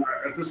 but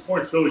at this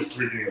point, Philly's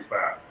 3 games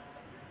back.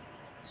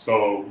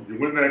 So you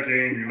win that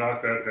game, you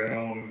knock that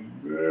down.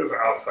 There's an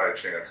outside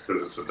chance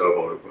because it's a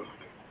doubler. But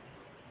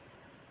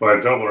by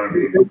a doubler, I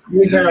mean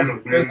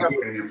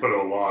and you put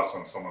a loss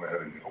on someone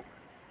ahead of you.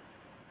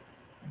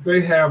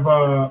 They have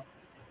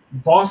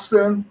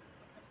Boston,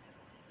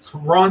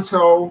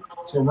 Toronto,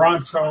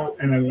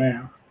 and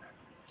Atlanta.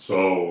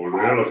 So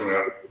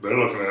they're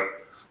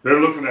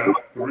looking at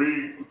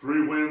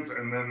three wins,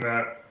 and then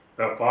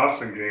that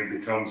Boston game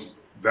becomes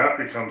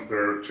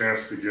their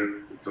chance to get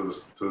to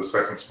the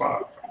second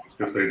spot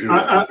if they do.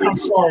 I'm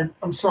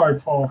sorry,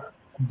 Paul.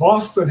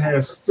 Boston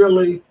has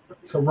Philly,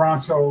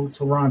 Toronto,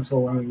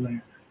 and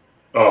Atlanta.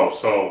 Oh,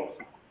 so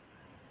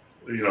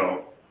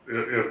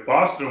if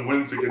Boston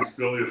wins against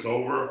Philly, it's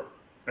over,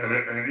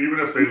 and even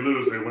if they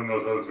lose, they win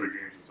those other 3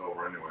 games, it's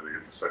over anyway. They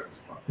get the second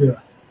spot. Yeah.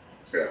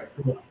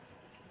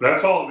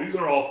 That's all. These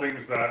are all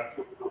things that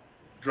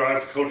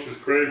drives coaches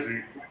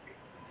crazy,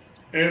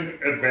 and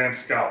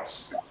advanced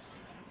scouts.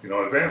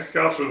 Advanced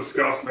scouts are the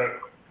scouts that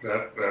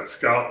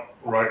scout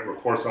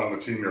reports on the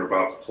team you're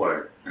about to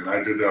play. And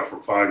I did that for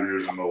 5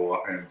 years in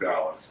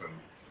Dallas. And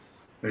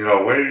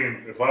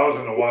waiting. If I was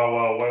in the Wild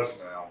Wild West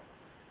now,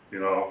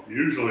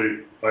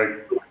 usually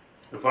like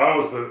if I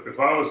was a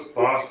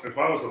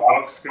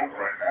Bucs scout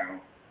right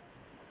now,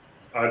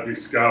 I'd be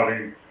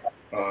scouting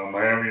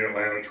Miami,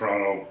 Atlanta,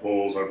 Toronto,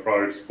 Bulls. I'd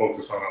probably just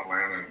focus on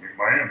Atlanta and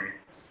Miami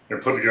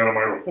and put together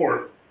my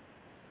report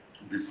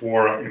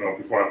before I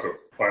have the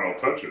final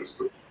touches.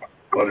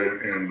 But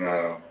in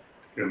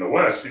the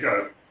West, you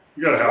got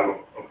to have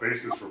a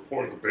basis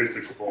report, the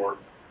basics for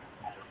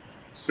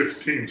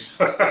 6 teams,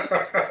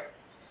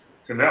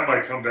 and that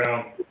might come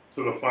down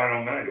to the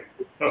final night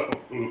of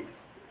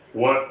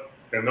what.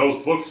 And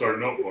those books are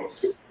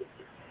notebooks.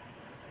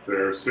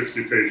 They're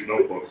 60-page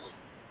notebooks.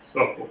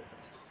 So,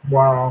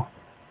 Wow.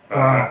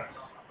 I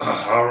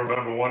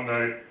remember one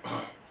night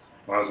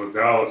I was with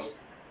Dallas,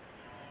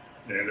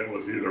 and it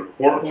was either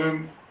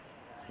Portland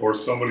or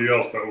somebody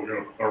else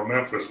or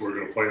Memphis we're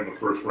going to play in the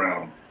first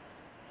round.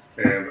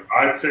 And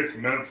I picked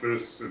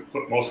Memphis and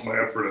put most of my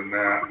effort in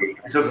that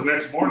because the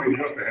next morning you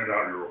have to hand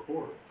out your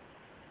report.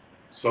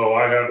 So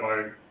I had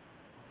my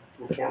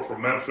report for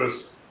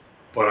Memphis,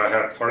 but I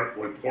had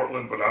partly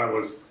Portland, but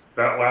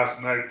that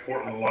last night,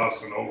 Portland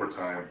lost in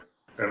overtime,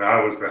 and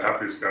I was the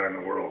happiest guy in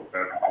the world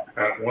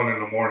at 1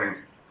 a.m.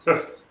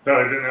 that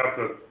I didn't have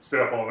to stay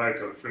up all night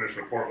to finish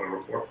a Portland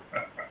report.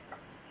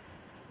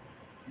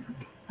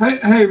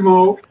 Hey,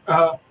 Mo,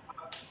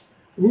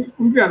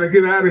 we got to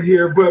get out of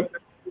here, but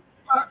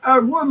I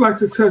would like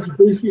to touch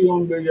briefly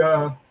on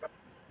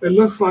it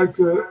looks like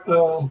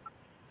the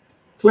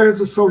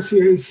Players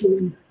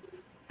Association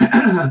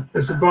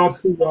is about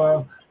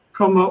to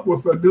come up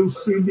with a new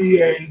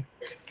CBA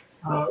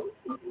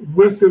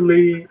with the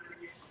league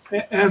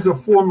as a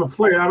former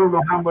player. I don't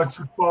know how much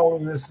you follow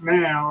this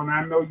now, and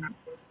I know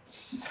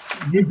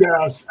you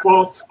guys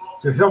fought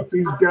to help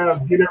these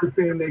guys get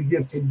everything they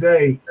get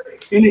today.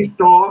 Any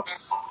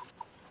thoughts?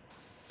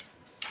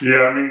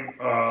 Yeah, I mean,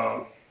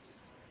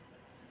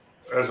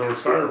 as a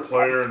retired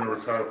player in the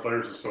Retired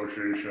Players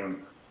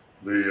Association,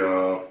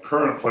 the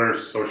current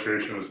Players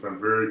Association has been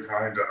very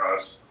kind to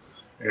us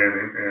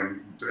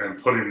and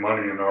putting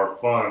money in our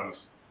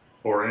funds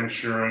for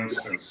insurance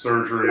and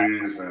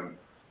surgeries and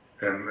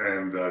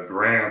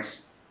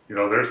grants. You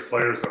know, there's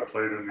players that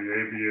played in the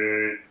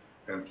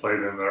ABA and played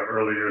in the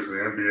early years of the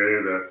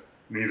NBA that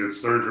needed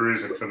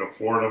surgeries and couldn't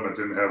afford them and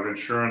didn't have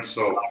insurance.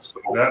 So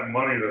that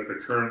money that the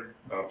current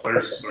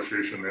Players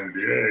Association and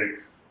NBA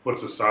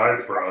puts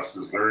aside for us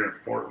is very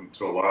important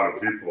to a lot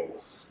of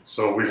people.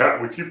 So we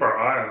keep our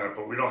eye on it,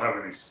 but we don't have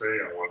any say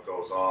on what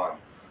goes on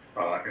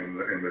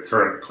in the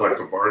current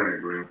collective bargaining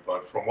agreement.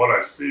 But from what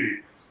I see,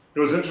 it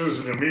was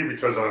interesting to me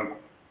because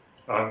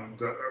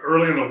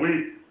early in the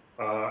week,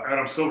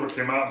 Adam Silver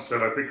came out and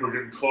said, "I think we're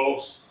getting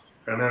close."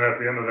 And then at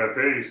the end of that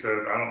day, he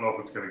said, "I don't know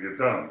if it's going to get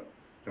done."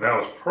 And that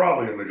was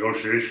probably a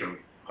negotiation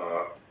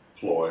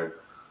ploy.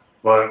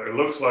 But it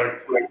looks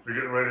like we're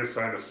getting ready to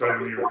sign a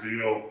 7-year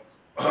deal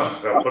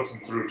that puts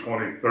them through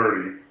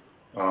 2030,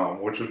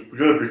 which is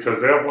good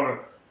because they have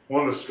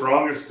one of the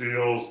strongest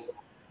deals,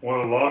 one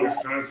of the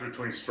longest times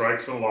between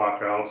strikes and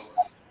lockouts,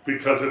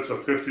 because it's a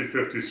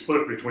 50-50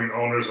 split between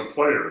owners and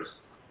players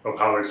of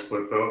how they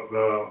split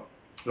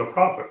the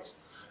profits.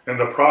 And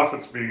the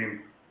profits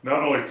being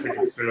not only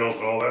ticket sales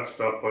and all that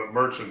stuff, but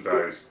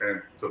merchandise.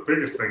 And the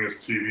biggest thing is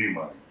TV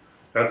money.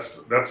 That's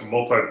a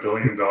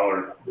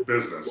multi-billion-dollar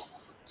business,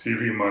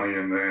 TV money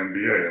in the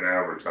NBA and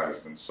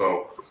advertisement.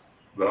 So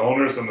the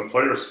owners and the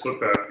players split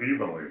that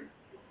evenly.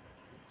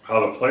 How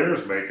the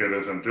players make it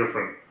is in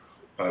different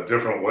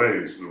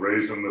ways.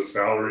 Raising the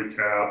salary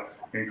cap,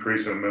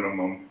 increasing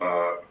minimum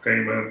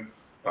payment,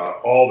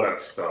 all that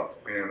stuff.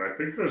 And I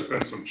think there's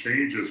been some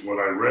changes. What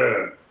I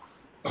read,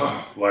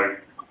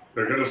 like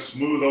they're going to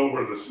smooth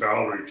over the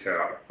salary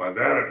cap. By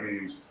that it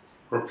means,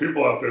 for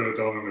people out there that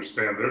don't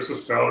understand, there's a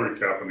salary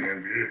cap in the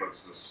NBA, but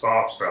it's a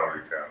soft salary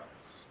cap.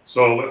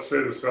 So let's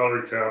say the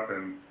salary cap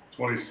in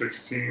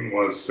 2016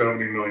 was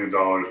 $70 million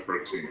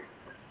for a team.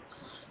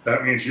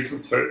 That means you can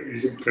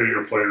pay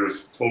your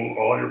players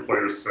all your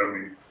players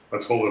a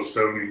total of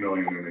 $70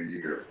 million in a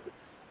year.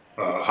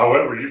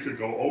 However, you could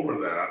go over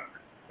that.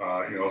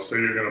 Say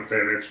you're going to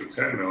pay an extra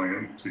 $10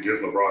 million to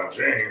get LeBron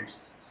James.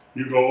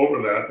 You go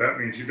over that. That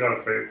means you got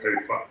to pay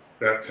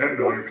that $10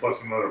 million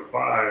plus another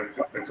 $5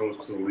 that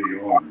goes to the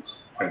league owners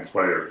and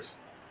players.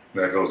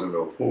 That goes into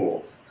a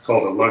pool. It's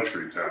called a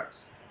luxury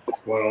tax.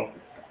 Well,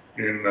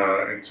 in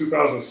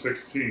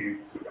 2016,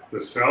 the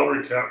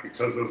salary cap,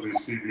 because of the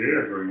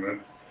CBA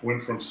agreement,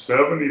 went from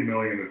 $70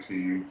 million a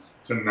team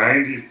to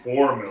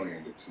 $94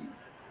 million a team.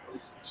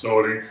 So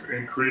it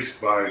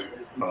increased by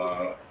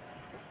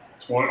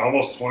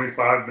almost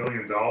 $25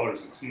 million a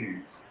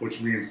team, which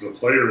means the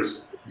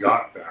players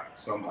got that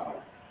somehow.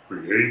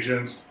 Free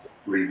agents,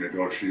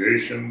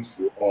 renegotiations,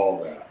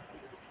 all that.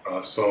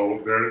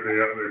 So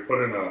they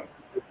put in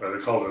they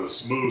call it a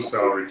smooth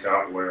salary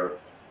cap where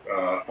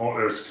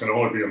there can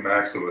only be a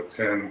max of a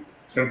 10%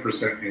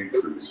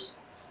 increase.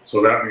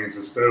 So that means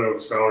instead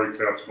of salary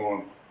caps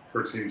going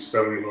per team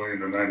 70 million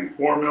to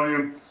 94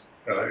 million,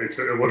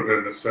 it would have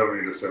been the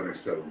 70 to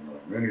 77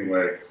 million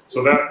anyway.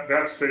 So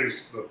that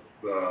saves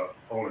the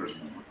owners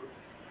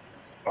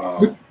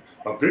money.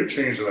 A big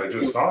change that I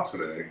just saw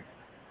today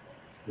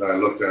that I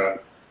looked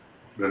at,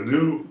 the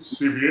new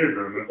CBA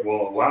agreement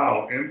will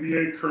allow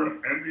NBA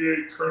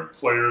current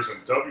players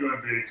and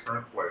WNBA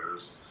current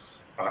players,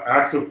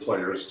 active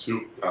players,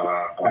 to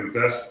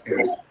invest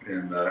in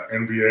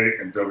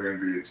NBA and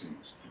WNBA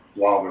teams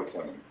while they're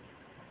playing.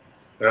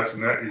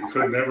 You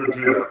could never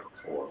do that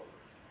before.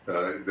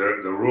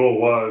 The rule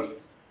was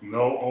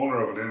no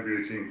owner of an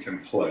NBA team can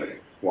play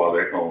while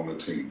they own a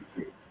team.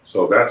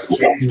 So that's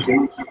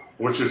changing,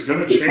 which is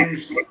going to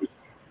change.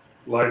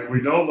 Like we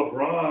know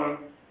LeBron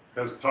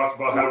has talked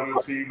about having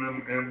a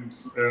team in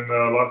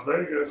Las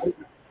Vegas.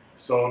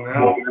 So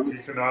now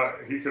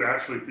he can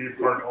actually be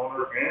part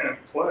owner and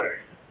play,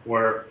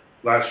 where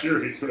last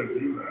year he couldn't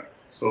do that.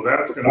 So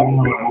that's going to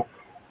open up.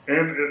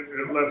 And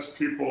it lets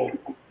people,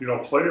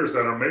 players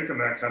that are making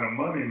that kind of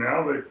money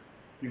now, they,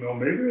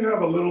 maybe they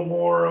have a little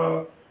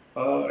more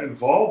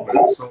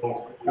involvement.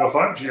 So, if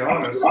I'm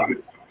Giannis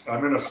and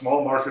I'm in a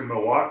small market in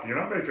Milwaukee,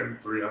 I'm making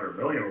 $300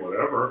 million or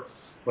whatever,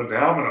 but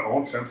now I'm going to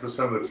own 10%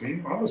 of the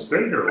team. I'm going to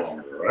stay here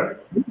longer, right?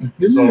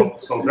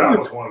 So that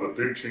was one of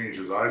the big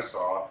changes I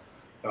saw.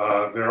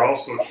 They're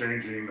also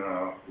changing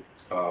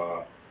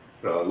the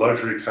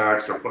luxury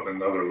tax. They're putting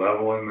another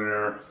level in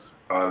there.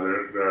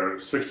 They're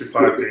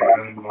 65 game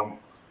minimum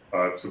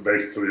to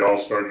make it to the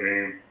All-Star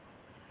game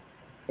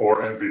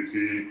or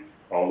MVP,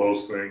 all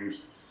those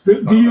things.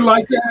 Do you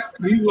like that?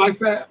 Do you like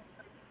that?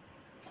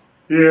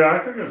 Yeah, I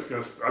think I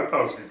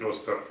thought it was going to go a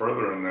step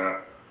further in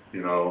that,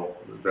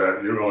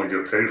 that you only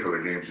get paid for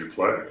the games you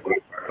play.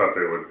 I thought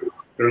they would.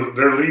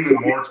 They're leaning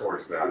more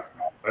towards that.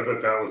 I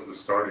bet that was the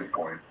starting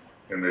point,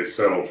 and they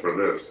settled for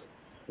this,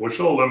 which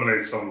will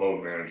eliminate some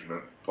load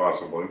management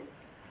possibly.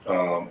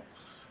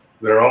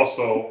 They're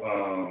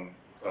also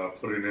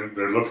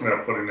they're looking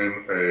at putting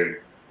in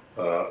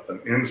an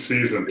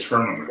in-season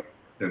tournament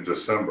in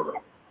December.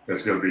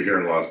 It's going to be here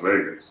in Las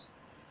Vegas.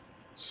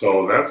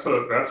 So that's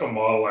a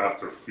model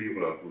after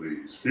FIBA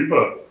leagues.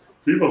 FIBA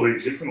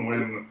leagues, you can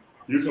win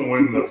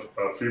the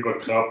FIBA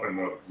Cup in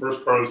the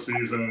first part of the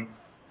season,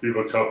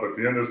 FIBA Cup at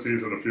the end of the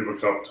season, the FIBA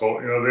Cup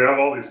total. They have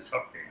all these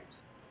cup games,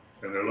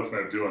 and they're looking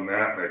at doing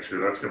that next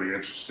year. That's going to be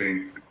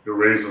interesting. It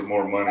raises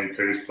more money,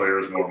 pays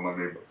players more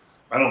money. But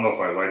I don't know if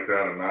I like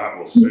that or not.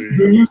 We'll see.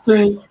 Do you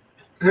think,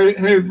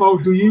 hey Mo,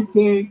 do you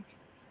think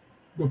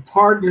the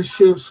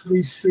partnerships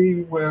we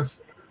see with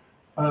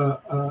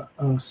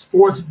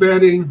sports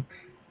betting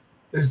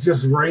is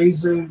just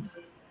raising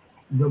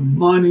the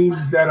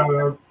monies that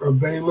are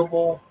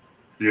available?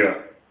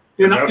 Yeah.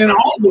 In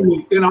all the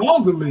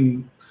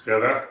leagues.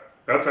 Yeah,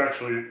 that's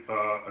actually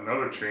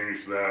another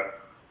change that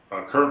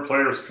current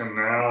players can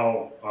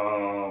now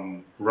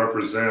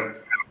represent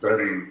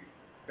betting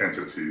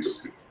entities.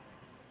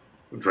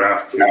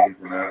 DraftKings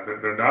and that.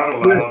 They're not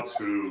allowed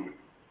to,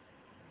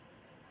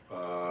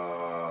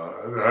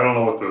 I don't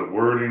know what the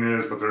wording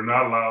is, but they're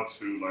not allowed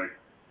to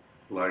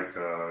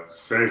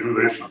say who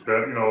they should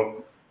bet,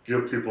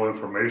 give people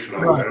information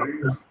on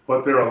betting,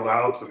 but they're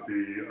allowed to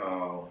be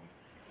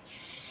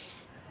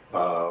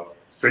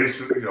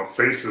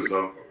faces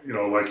of,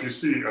 like you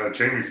see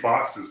Jamie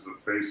Foxx is the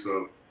face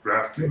of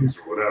DraftKings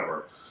or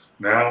whatever.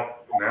 Now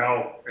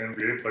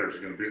NBA players are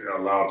going to be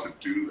allowed to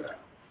do that.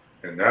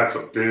 And that's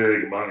a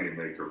big money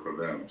maker for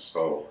them.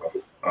 So,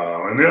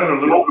 and the other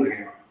little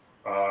thing,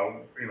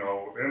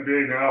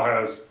 NBA now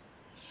has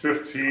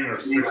 15 or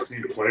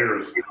 16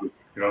 players.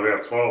 They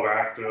have 12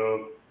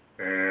 active,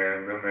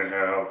 and then they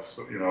have,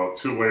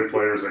 two-way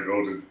players that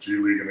go to G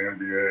League and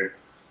NBA.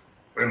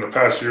 In the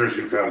past years,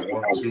 you've had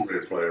one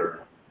two-way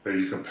player that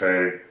you can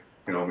pay,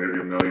 maybe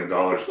 $1 million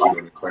to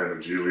when you play in the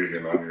G League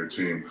and on your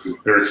team.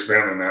 They're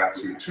expanding that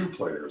to 2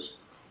 players.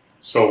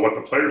 So what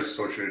the Players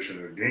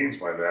Association gains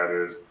by that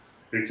is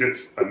it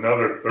gets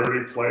another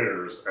 30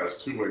 players as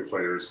two-way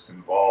players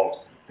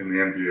involved in the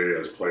NBA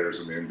as players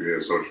in the NBA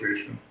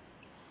Association.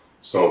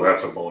 So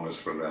that's a bonus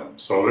for them.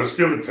 So there's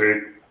give and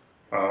take.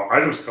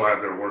 I'm just glad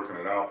they're working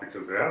it out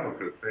because they have a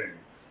good thing.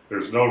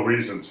 There's no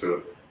reason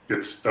to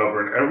get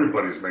stubborn.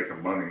 Everybody's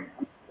making money.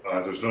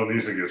 There's no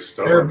reason to get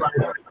stubborn.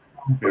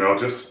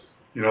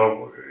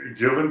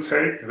 Give and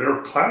take. They're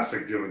a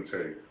classic give and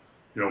take.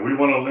 We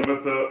want to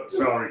limit the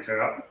salary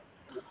cap,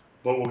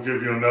 but we'll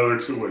give you another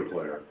two-way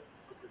player.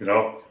 We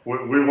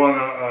want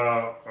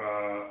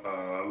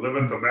to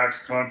limit the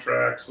max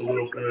contracts a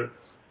little bit,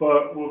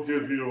 but we'll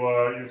give you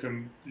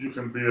you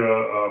can be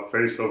a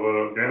face of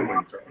a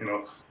gambling.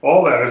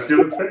 All that is give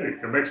and take.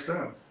 It makes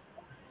sense.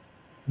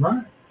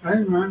 Right.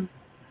 Hey man,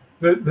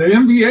 the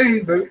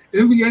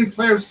NBA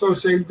Players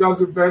Association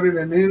does it better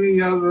than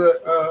any other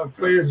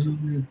players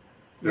union.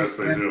 Yes,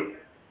 they do.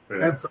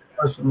 Yeah. And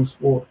professional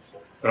sports.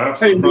 I'm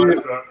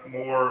surprised that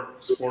more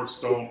sports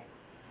don't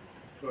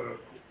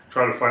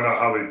try to find out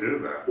how they do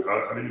that.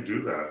 How do you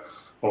do that?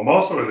 Well,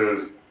 most of it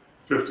is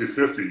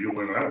 50-50. You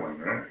win, I win,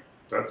 right?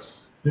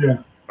 That's I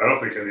don't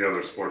think any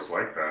other sports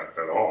like that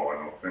at all. I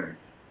don't think.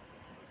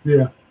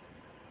 Yeah.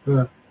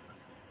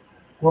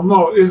 Well,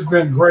 Mo, it's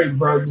been great,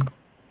 buddy,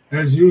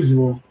 as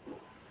usual.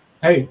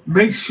 Hey,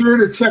 make sure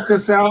to check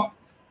us out.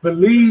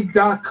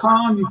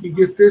 Believe.com. You can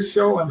get this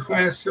show and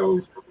past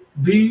shows.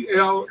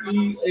 BLEAV.com.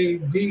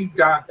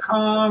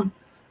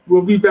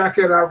 We'll be back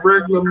at our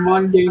regular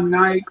Monday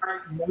night,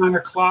 9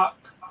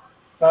 o'clock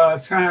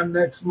time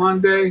next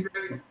Monday.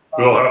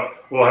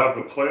 We'll have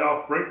the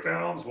playoff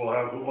breakdowns. We'll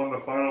have who won the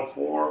Final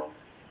Four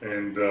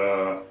and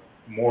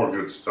more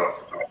good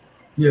stuff.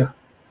 Yeah.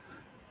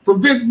 For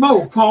Big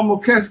Mo, Paul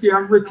Mokeski,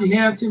 I'm Ricky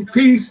Hampton.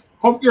 Peace.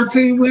 Hope your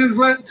team wins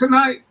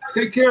tonight.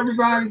 Take care,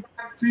 everybody.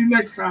 See you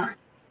next time.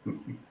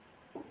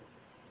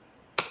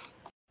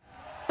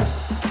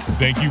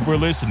 Thank you for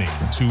listening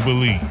to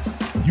Believe.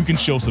 You can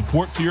show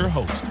support to your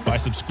host by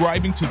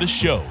subscribing to the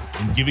show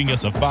and giving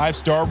us a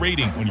 5-star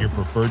rating on your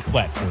preferred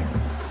platform.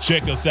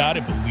 Check us out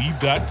at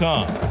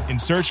Believe.com and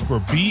search for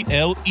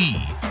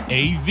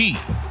BLEAV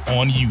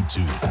on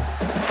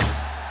YouTube.